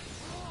 move,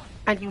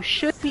 and you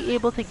should be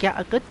able to get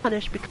a good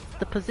punish because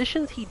the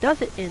positions he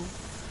does it in,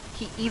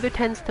 he either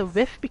tends to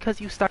whiff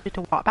because you started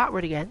to walk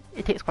backward again.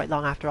 It takes quite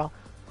long after all.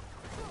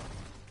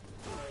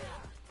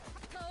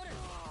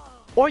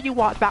 Or you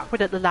walked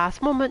backward at the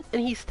last moment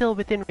and he's still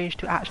within range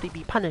to actually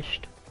be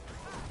punished.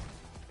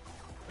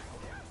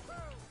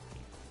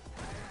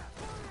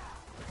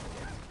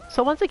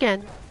 So once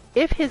again,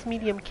 if his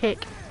medium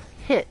kick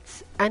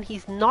hits and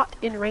he's not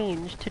in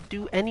range to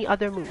do any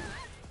other move,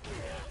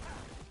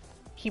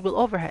 he will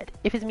overhead.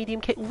 If his medium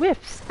kick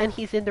whiffs and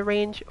he's in the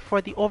range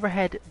for the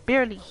overhead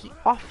barely, he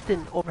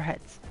often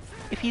overheads.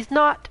 If he's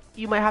not,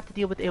 you might have to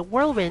deal with a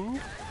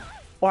whirlwind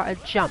or a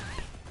jump.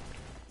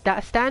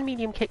 That stand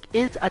medium kick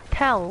is a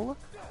tell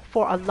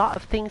for a lot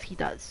of things he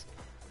does.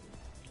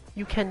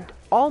 You can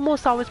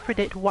almost always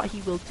predict what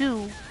he will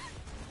do.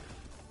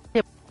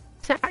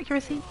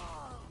 Accuracy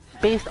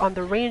based on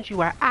the range you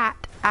are at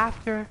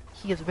after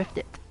he has whiffed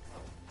it.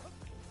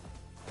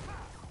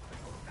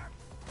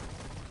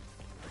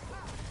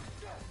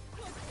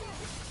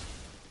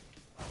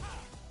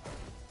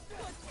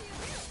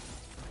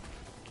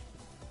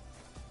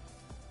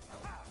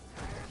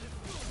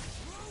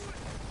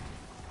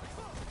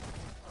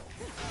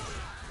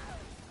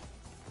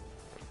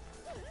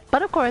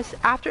 But of course,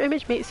 After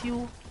Image makes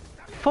you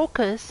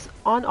focus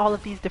on all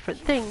of these different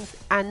things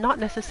and not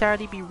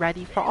necessarily be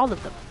ready for all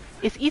of them.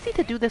 It's easy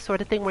to do this sort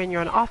of thing when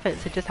you're on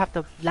offense and just have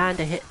to land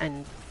a hit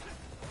and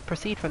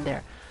proceed from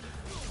there.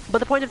 But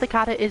the point of the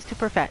kata is to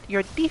perfect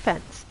your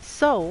defense.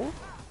 So,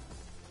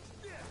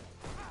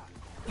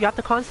 you have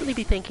to constantly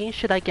be thinking,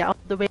 should I get out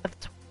of the way of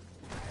this?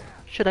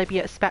 Should I be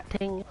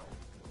expecting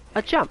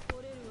a jump?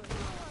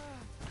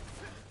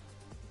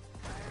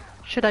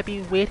 Should I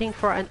be waiting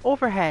for an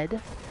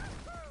overhead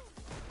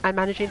and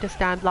managing to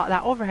stand block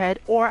that overhead,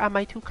 or am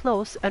I too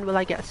close and will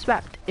I get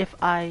swept if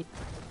I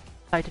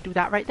try to do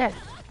that right then?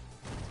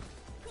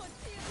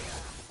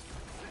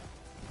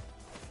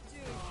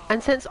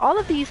 And since all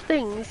of these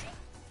things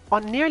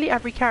on nearly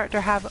every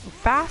character have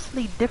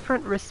vastly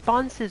different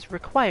responses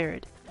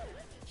required,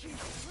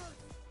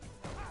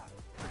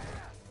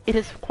 it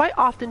is quite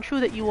often true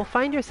that you will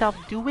find yourself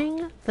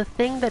doing the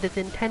thing that is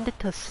intended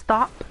to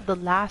stop the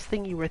last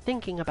thing you were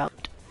thinking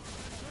about,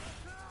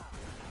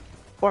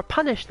 or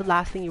punish the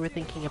last thing you were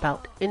thinking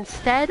about,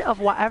 instead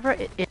of whatever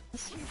it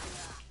is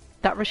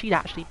that Rashid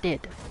actually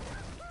did.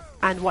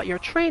 And what you're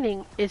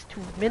training is to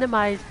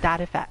minimize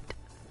that effect.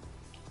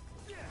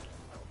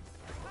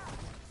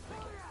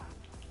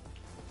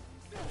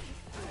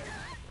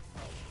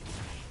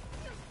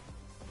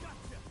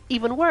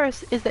 Even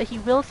worse is that he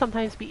will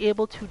sometimes be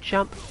able to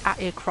jump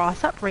at a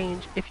cross-up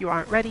range if you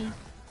aren't ready.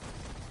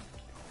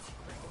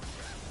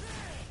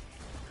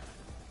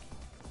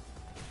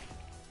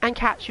 And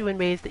catch you in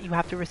ways that you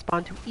have to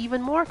respond to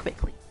even more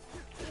quickly.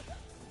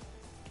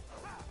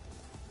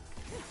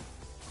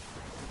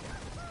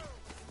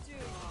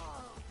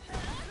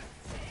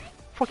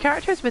 For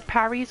characters with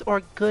parries or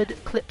good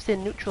clips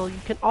in neutral, you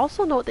can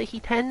also note that he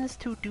tends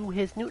to do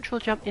his neutral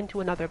jump into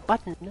another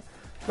button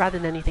rather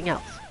than anything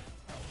else.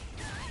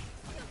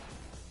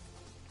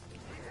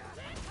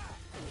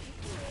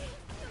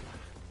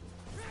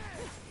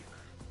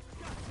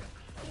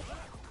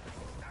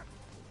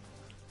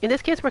 In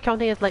this case, we're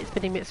counting his light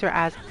spinning mixer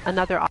as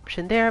another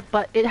option there,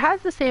 but it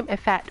has the same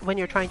effect when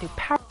you're trying to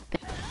parry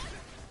things.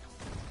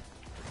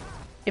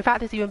 In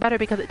fact, it's even better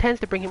because it tends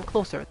to bring him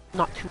closer,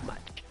 not too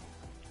much.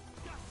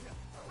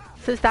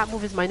 Since that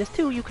move is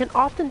 -2, you can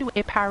often do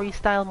a parry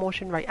style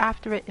motion right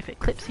after it if it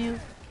clips you,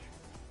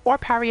 or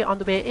parry it on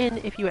the way in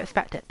if you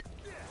expect it.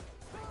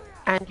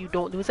 And you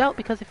don't lose out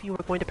because if you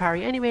were going to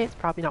parry anyway, it's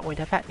probably not going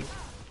to affect you.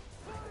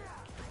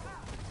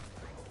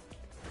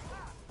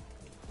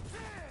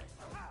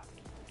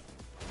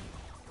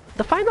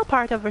 The final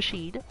part of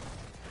Rashid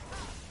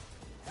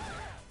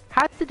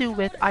has to do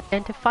with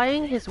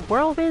identifying his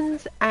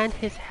whirlwinds and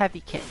his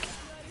heavy kick.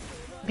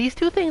 These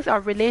two things are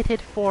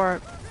related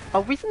for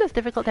a reason that's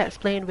difficult to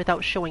explain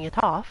without showing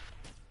it off.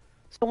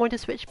 So I'm going to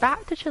switch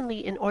back to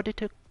Chun-Li in order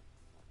to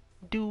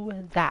do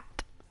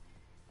that.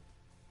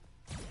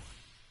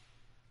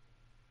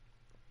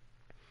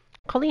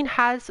 Colleen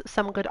has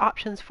some good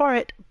options for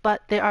it,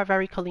 but they are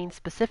very Colleen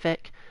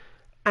specific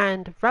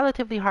and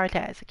relatively hard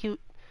to execute.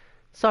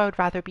 So I would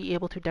rather be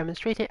able to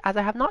demonstrate it, as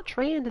I have not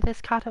trained this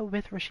kata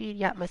with Rashid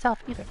yet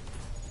myself either.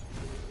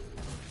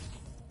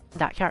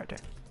 That character.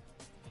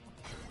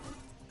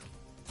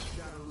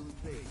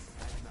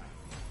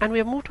 And we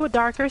have moved to a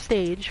darker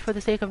stage for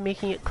the sake of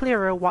making it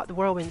clearer what the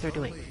whirlwinds are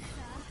doing.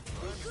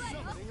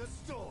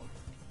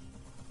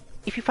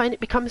 If you find it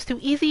becomes too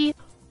easy,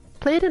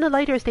 play it in a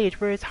lighter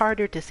stage where it's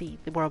harder to see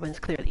the whirlwinds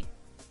clearly.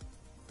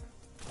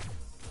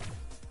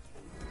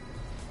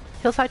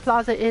 Hillside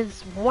Plaza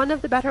is one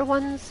of the better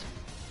ones.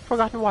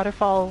 Forgotten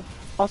Waterfall,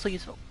 also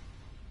useful.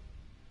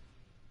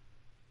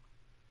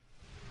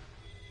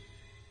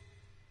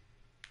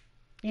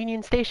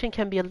 Union Station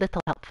can be a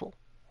little helpful.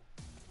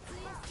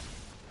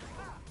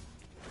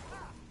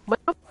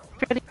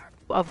 Fairly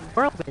of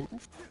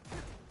whirlwinds,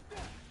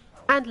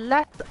 and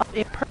less of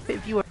a perfect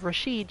view of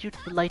Rashid due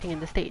to the lighting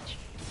in the stage.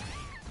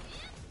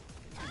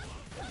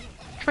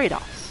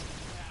 Trade-offs.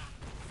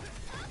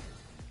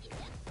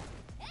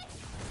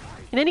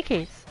 In any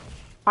case,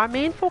 our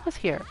main focus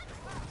here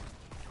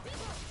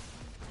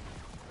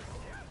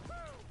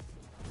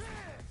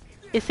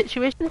is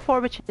situation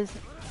 4, which is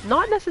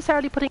not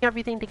necessarily putting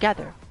everything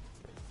together.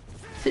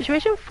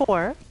 Situation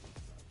 4,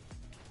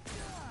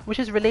 which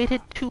is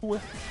related to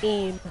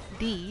aim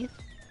D.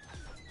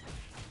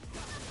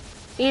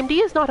 Aim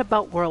D is not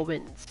about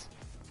whirlwinds.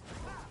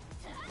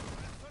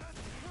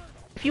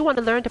 If you want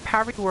to learn to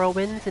parry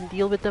whirlwinds and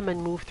deal with them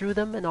and move through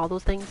them and all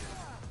those things,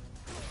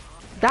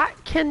 that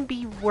can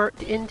be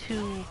worked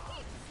into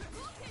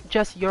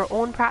just your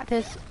own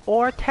practice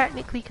or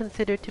technically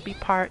considered to be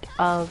part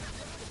of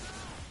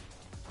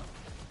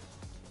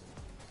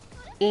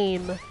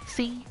aim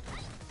C.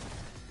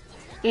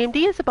 Aim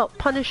D is about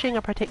punishing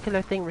a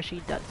particular thing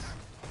Rashid does.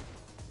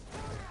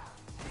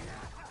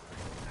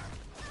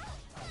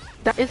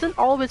 That isn't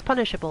always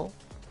punishable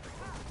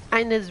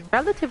and is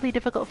relatively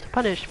difficult to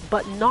punish,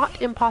 but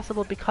not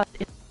impossible because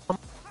it's a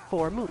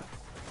 4 move.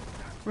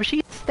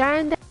 Rashid's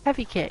stand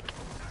heavy kick,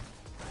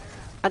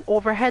 an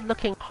overhead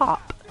looking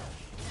hop,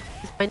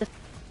 is minus.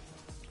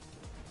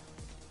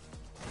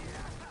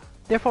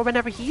 Therefore,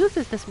 whenever he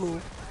uses this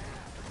move,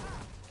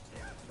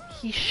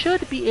 he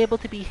should be able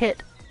to be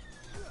hit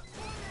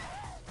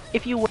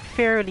if you were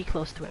fairly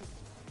close to him.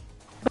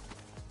 But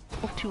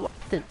not too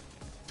often.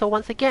 So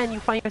once again, you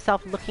find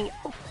yourself looking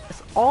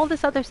at all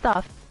this other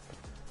stuff,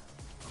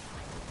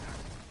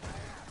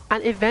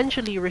 and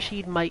eventually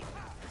Rashid might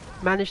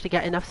manage to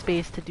get enough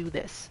space to do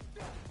this.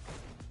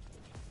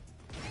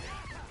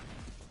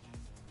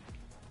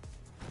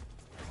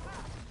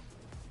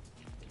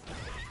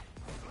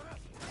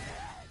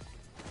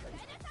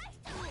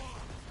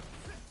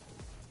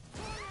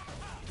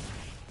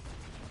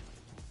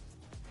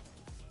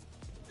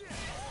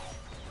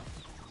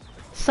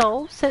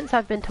 So, since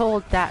I've been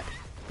told that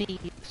the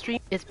stream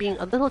is being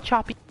a little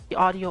choppy, the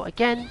audio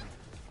again,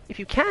 if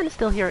you can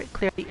still hear it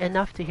clearly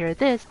enough to hear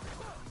this,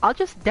 I'll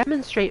just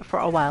demonstrate for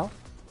a while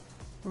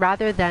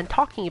rather than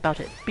talking about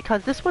it,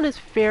 because this one is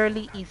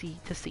fairly easy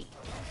to see.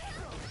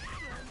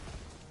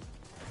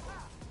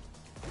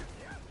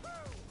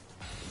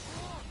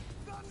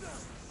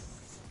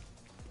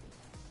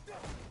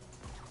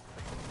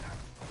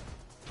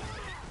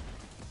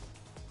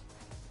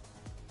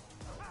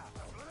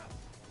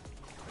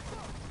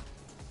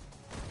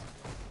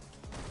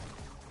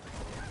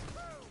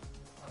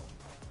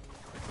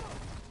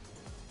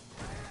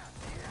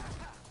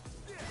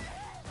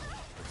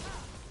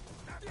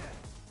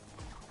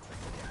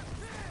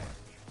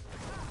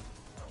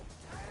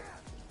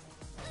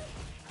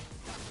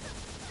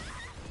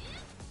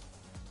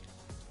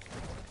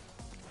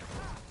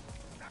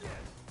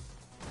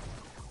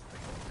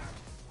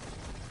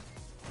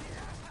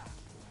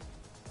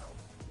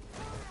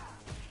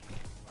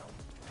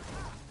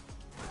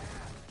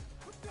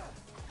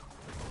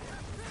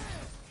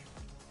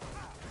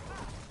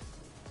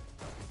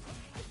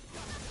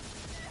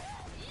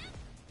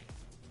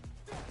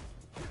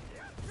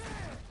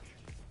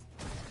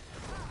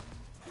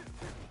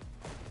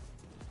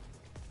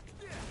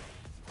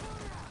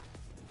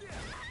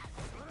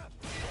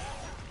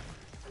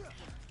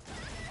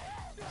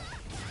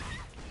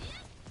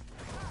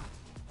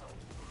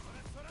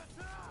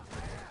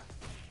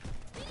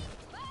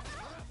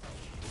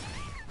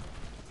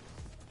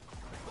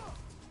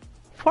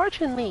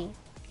 Fortunately,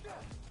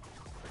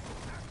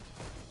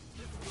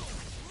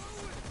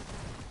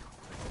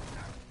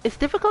 it's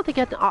difficult to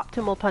get the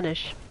optimal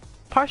punish,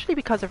 partially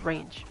because of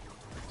range.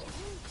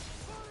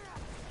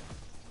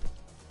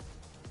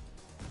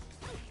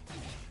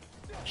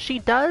 She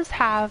does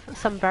have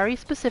some very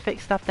specific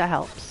stuff that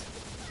helps,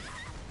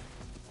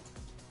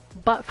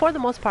 but for the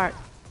most part,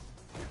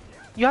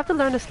 you have to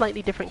learn a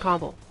slightly different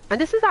combo.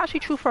 And this is actually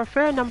true for a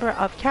fair number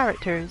of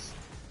characters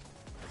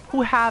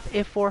who have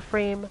a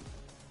 4-frame,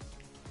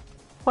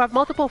 who have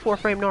multiple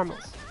 4-frame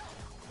normals.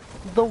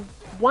 The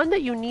one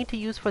that you need to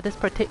use for this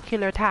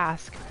particular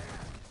task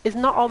is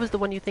not always the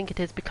one you think it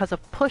is because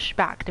of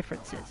pushback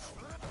differences.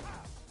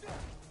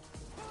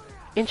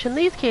 In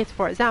Chun-Li's case,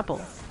 for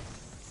example,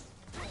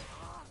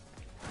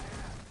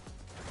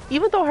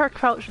 even though her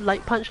crouch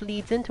light punch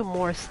leads into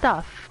more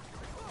stuff,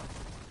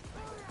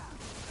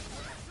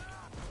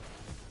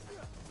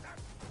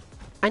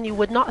 and you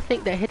would not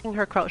think that hitting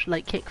her crouch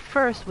light kick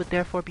first would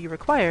therefore be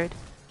required,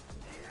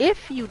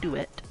 if you do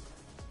it,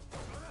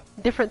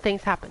 different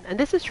things happen. And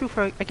this is true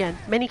for, again,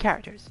 many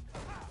characters.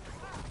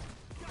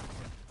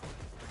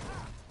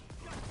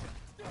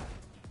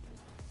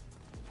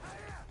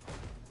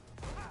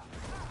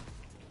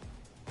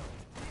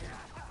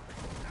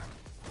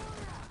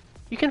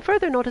 You can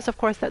further notice, of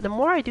course, that the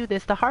more I do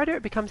this, the harder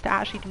it becomes to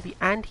actually do the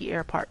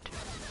anti-air part.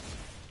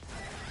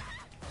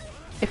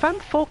 If I'm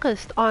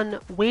focused on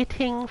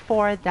waiting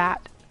for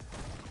that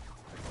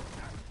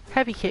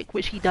heavy kick,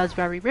 which he does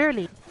very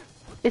rarely,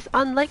 it's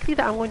unlikely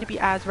that I'm going to be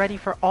as ready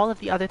for all of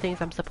the other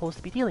things I'm supposed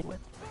to be dealing with.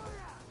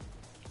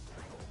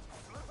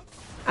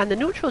 And the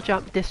neutral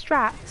jump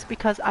distracts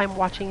because I'm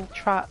watching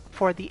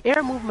for the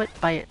air movement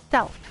by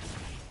itself.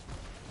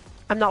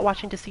 I'm not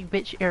watching to see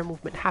which air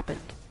movement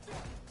happened.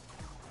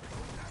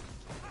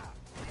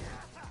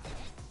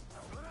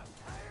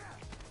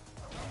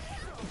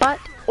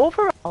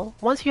 Overall,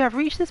 once you have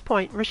reached this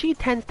point, Rashid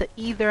tends to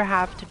either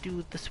have to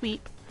do the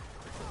sweep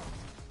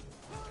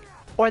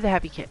or the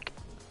heavy kick.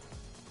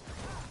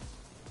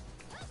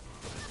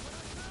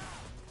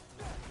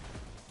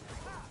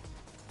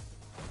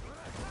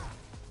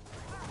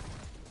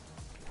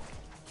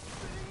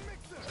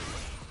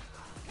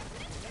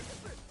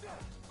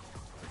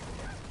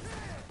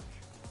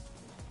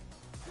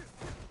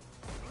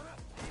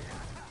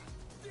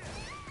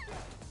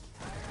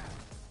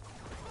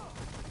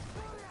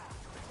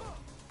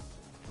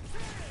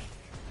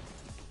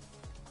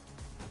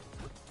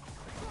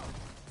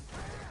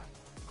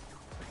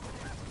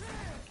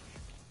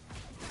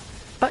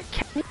 But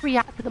can you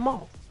react to them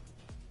all?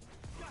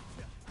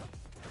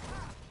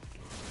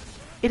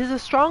 It is a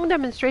strong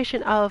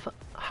demonstration of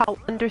how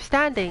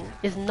understanding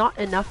is not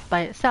enough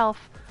by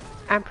itself,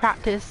 and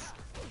practice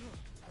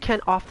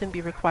can often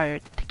be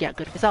required to get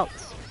good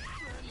results.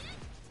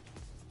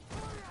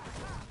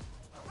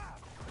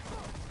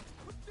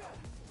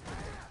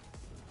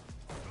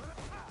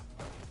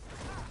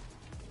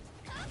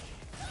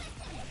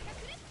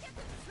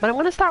 But I'm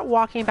going to start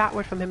walking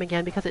backward from him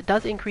again because it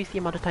does increase the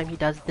amount of time he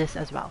does this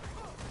as well.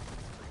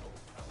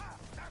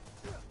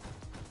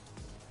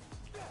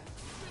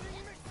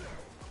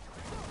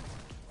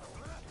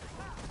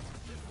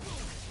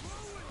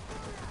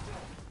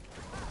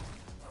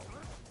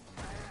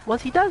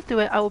 Once he does do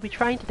it, I will be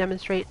trying to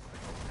demonstrate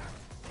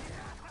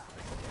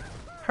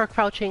her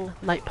crouching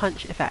light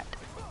punch effect.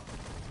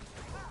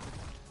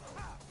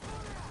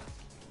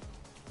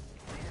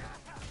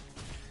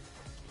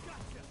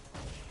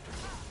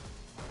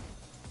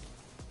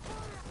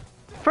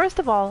 First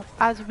of all,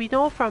 as we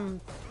know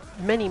from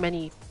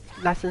many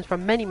lessons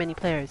from many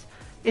players,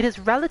 it is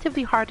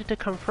relatively harder to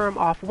confirm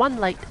off one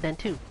light than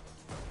two.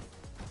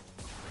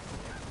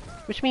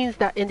 Which means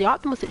that in the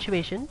optimal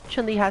situation,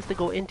 Chun-Li has to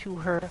go into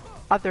her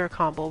other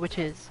combo, which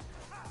is,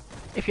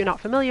 if you're not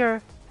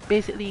familiar,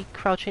 basically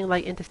crouching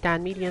light into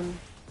stand medium,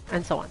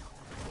 and so on.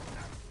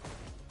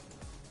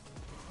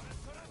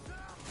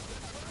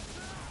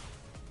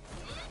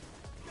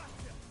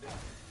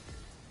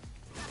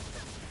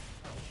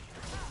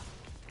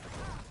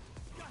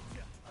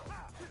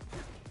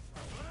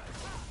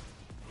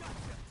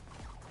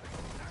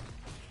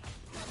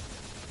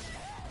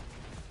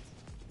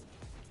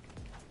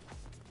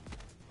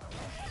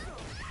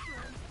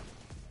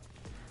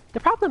 The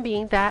problem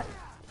being that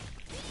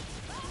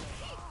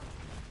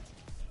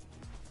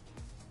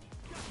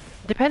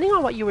depending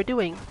on what you were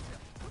doing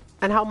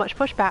and how much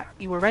pushback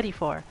you were ready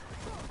for,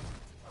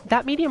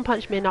 that medium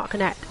punch may not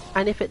connect,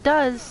 and if it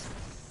does,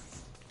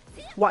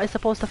 what is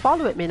supposed to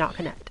follow it may not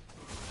connect,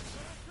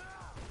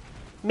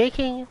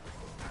 making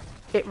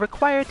it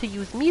required to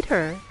use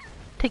meter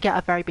to get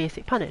a very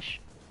basic punish.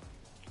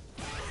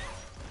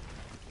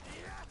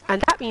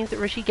 And that means that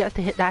Rashid gets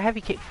to hit that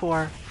heavy kick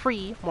for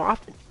free more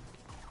often.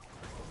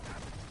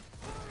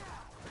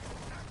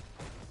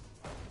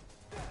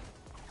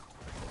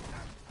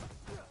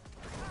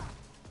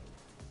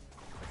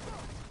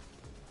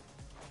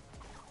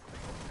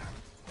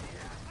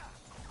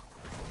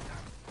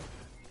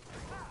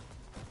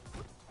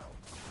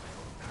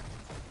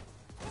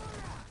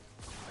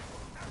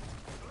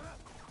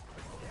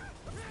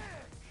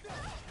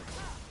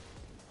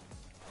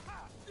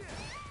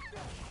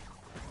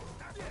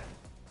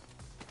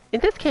 In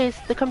this case,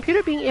 the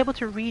computer being able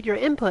to read your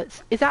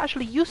inputs is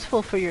actually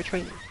useful for your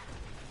training.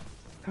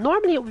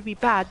 Normally it would be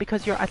bad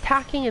because you're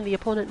attacking and the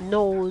opponent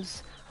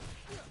knows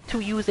to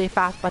use a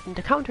fast button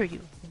to counter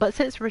you. But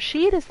since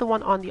Rashid is the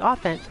one on the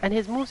offense and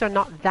his moves are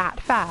not that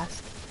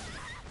fast,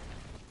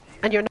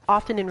 and you're not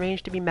often in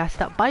range to be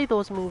messed up by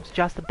those moves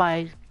just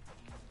by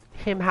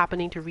him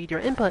happening to read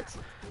your inputs,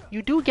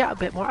 you do get a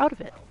bit more out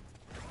of it.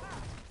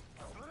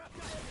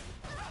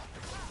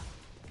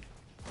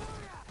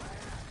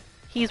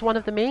 He's one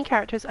of the main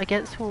characters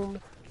against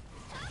whom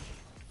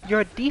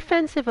your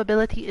defensive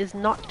ability is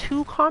not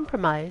too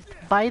compromised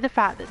by the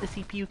fact that the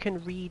CPU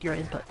can read your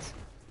inputs.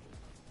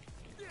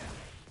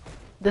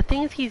 The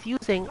things he's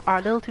using are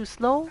a little too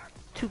slow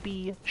to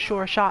be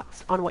sure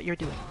shots on what you're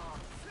doing.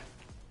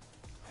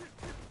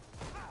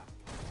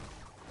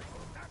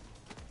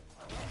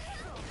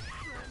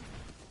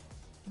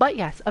 But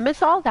yes,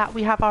 amidst all that,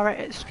 we have our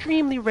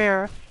extremely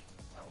rare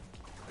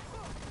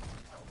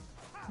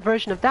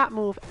version of that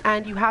move,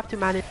 and you have to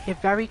manage a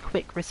very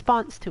quick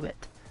response to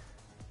it.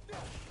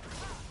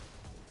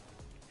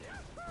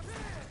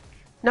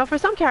 Now for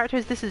some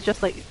characters this is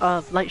just like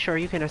light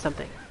Shoryuken or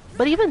something,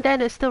 but even then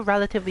it's still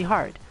relatively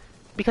hard,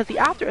 because the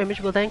after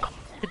image will then call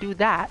to do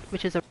that,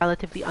 which is a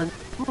relatively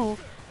unsafe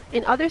move,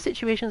 in other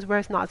situations where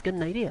it's not as good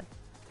an idea.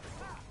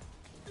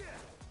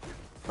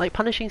 Like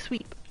punishing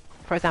sweep,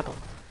 for example.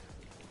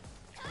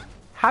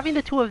 Having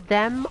the two of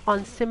them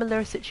on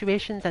similar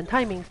situations and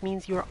timings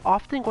means you're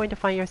often going to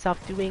find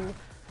yourself doing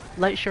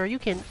light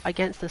Shoryuken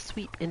against a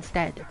sweep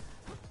instead.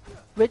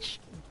 Which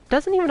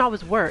doesn't even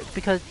always work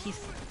because he's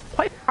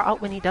quite far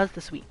out when he does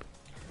the sweep.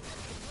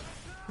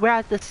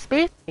 Whereas the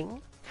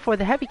spacing for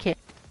the heavy kick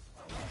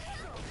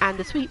and and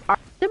the sweep are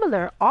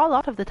similar a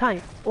lot of the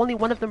time. Only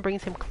one of them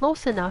brings him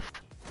close enough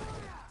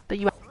that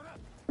you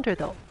counter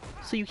though.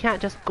 So you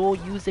can't just go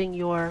using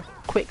your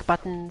quick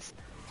buttons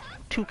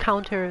to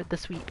counter the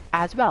sweep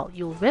as well.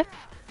 You'll whiff,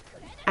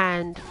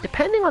 and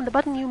depending on the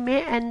button you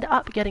may end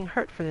up getting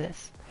hurt for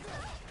this.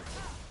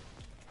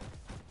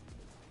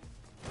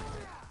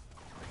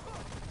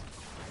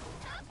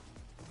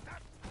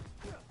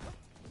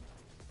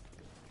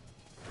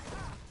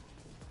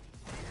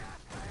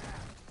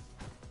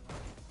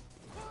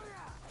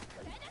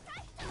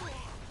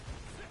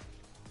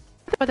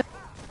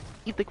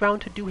 Leave the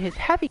ground to do his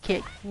heavy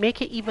kick,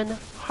 make it even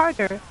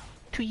harder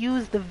to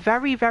use the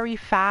very, very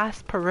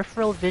fast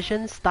peripheral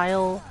vision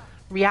style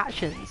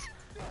reactions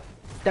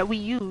that we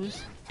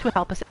use to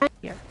help us end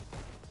here.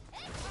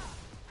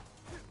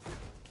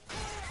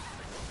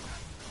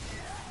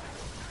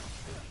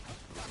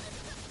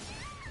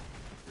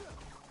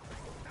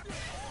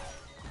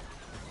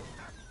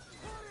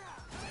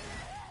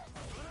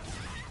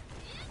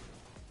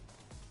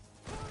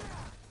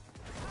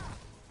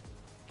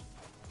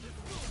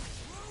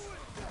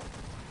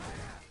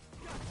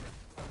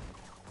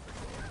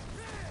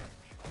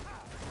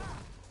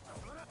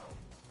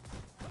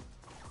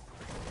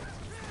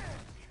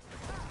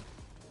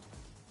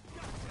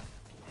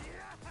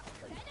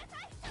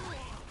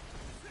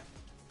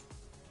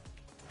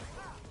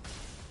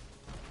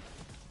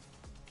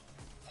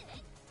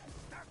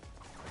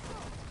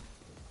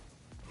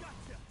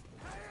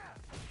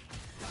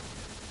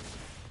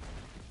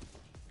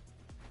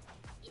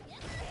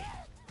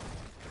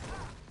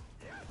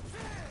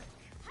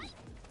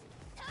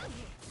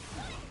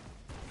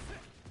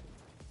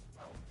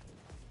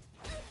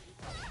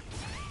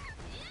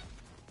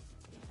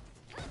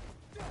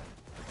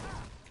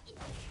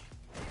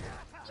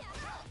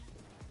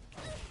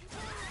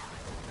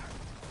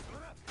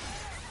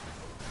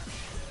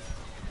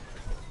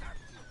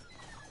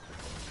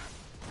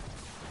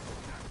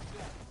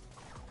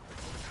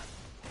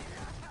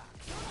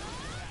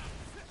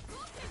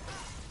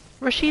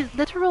 Rashid's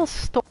literal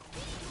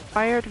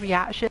inspired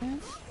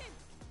reactions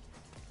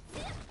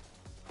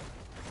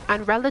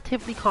and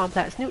relatively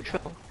complex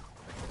neutral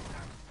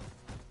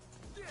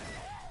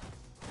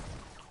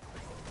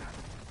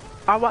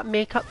are what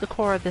make up the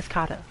core of this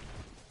kata.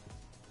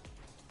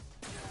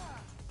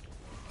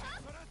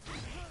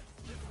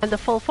 And the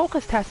full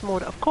focus test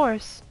mode, of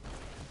course,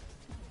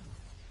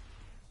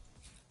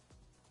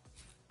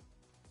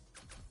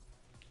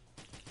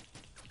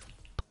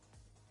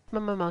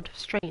 minimum amount of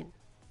strain.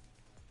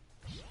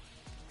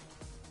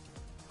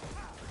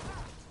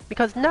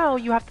 Because now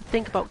you have to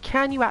think about,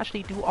 can you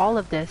actually do all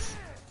of this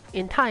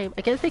in time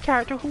against a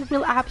character who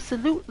will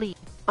absolutely,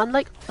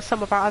 unlike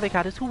some of our other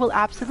characters, who will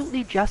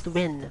absolutely just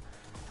win.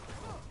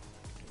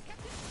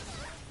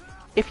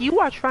 If you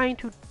are trying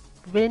to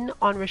win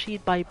on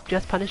Rashid by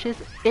just punishes,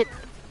 it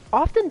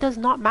often does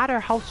not matter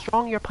how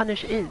strong your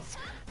punish is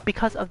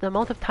because of the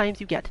amount of times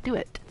you get to do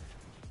it.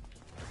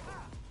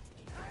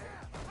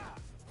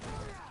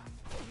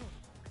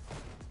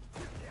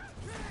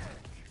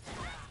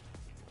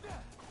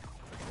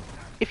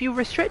 If you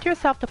restrict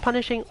yourself to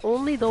punishing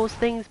only those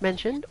things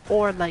mentioned,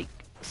 or like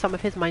some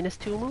of his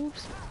 -2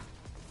 moves,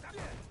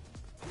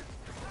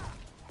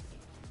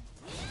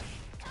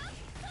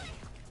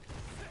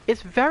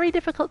 it's very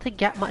difficult to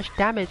get much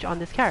damage on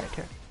this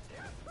character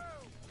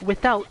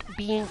without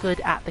being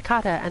good at the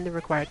kata and the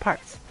required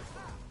parts.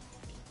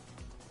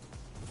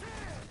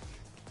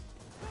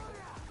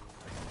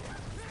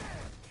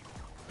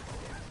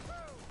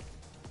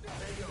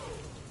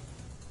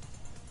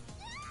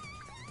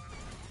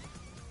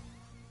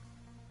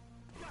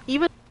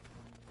 Even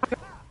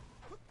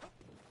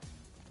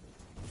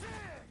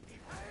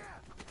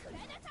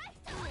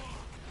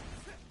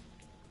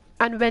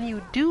and when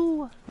you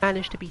do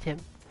manage to beat him,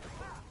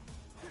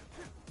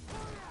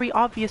 very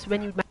obvious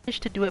when you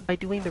manage to do it by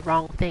doing the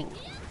wrong thing.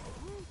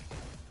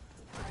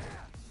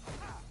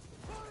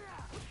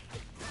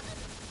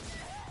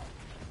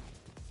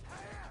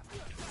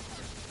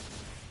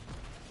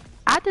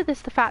 Add to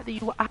this the fact that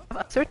you have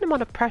a certain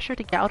amount of pressure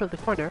to get out of the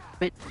corner,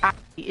 which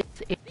actually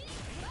is a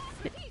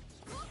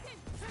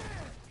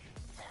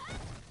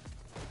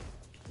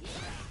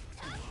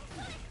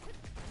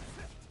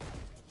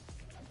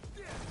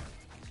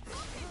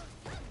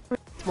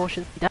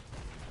motion speed up.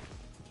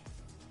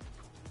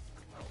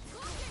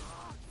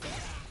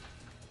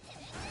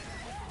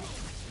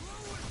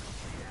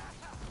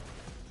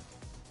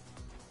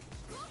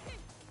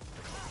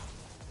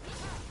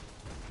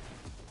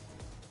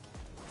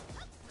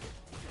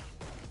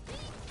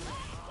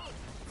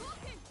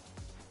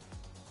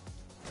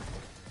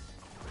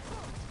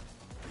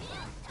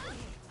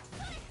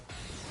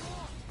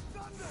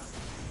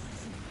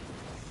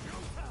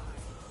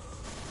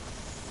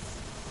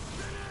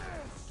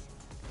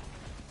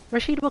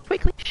 Rashid will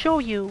quickly show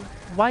you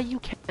why you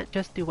can't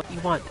just do what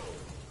you want.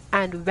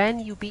 And when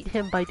you beat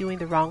him by doing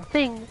the wrong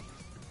thing,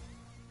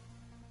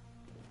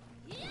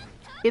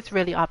 it's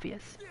really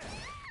obvious.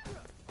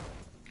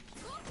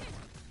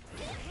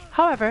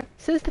 However,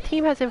 since the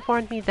team has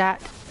informed me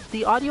that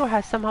the audio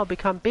has somehow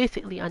become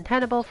basically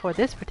untenable for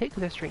this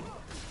particular stream.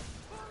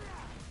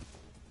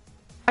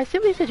 I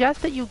simply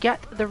suggest that you get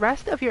the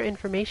rest of your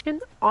information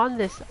on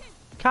this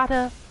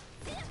kata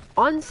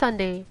on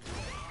Sunday,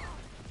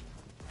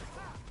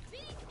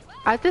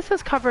 as this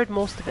has covered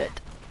most of it.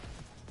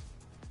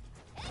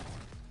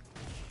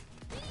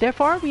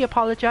 Therefore, we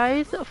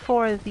apologize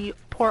for the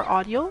poor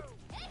audio,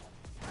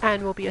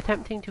 and we'll be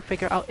attempting to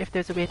figure out if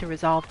there's a way to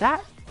resolve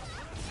that.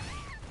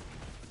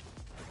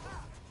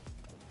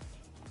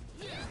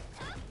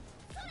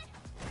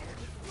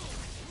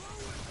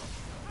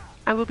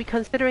 And we'll be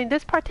considering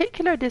this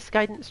particular disc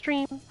guidance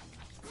stream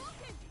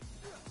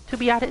to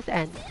be at its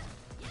end.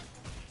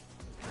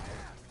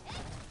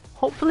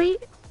 Hopefully,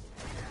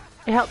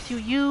 it helps you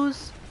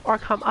use or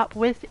come up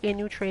with a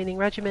new training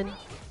regimen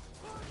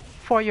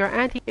for your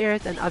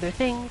anti-airs and other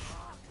things.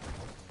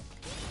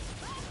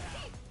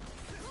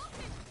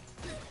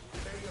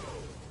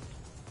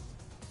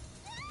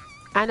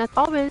 And as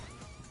always,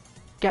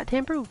 get to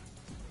improve.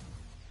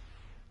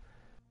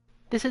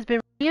 This has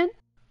been Ryan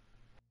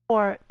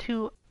for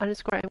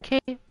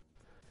 2_MK.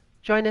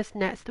 Join us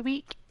next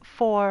week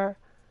for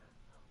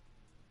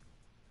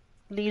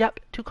lead up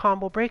to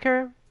Combo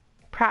Breaker,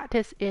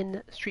 practice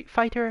in Street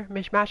Fighter,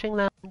 Mishmashing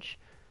Lounge,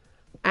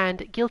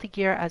 and Guilty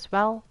Gear as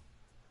well,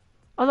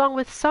 along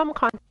with some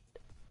content,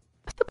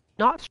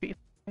 not Street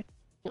Fighter,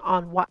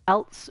 on what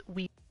else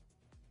we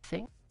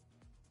sing.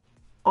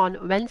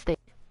 On Wednesday,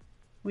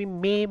 we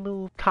may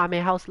move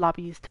Kame House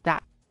lobbies to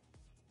that,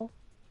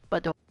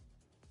 but don't.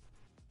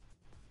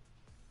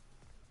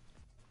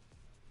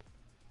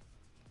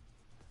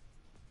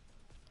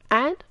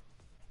 And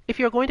if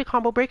you're going to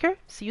Combo Breaker,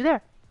 see you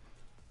there.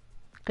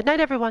 Good night,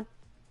 everyone.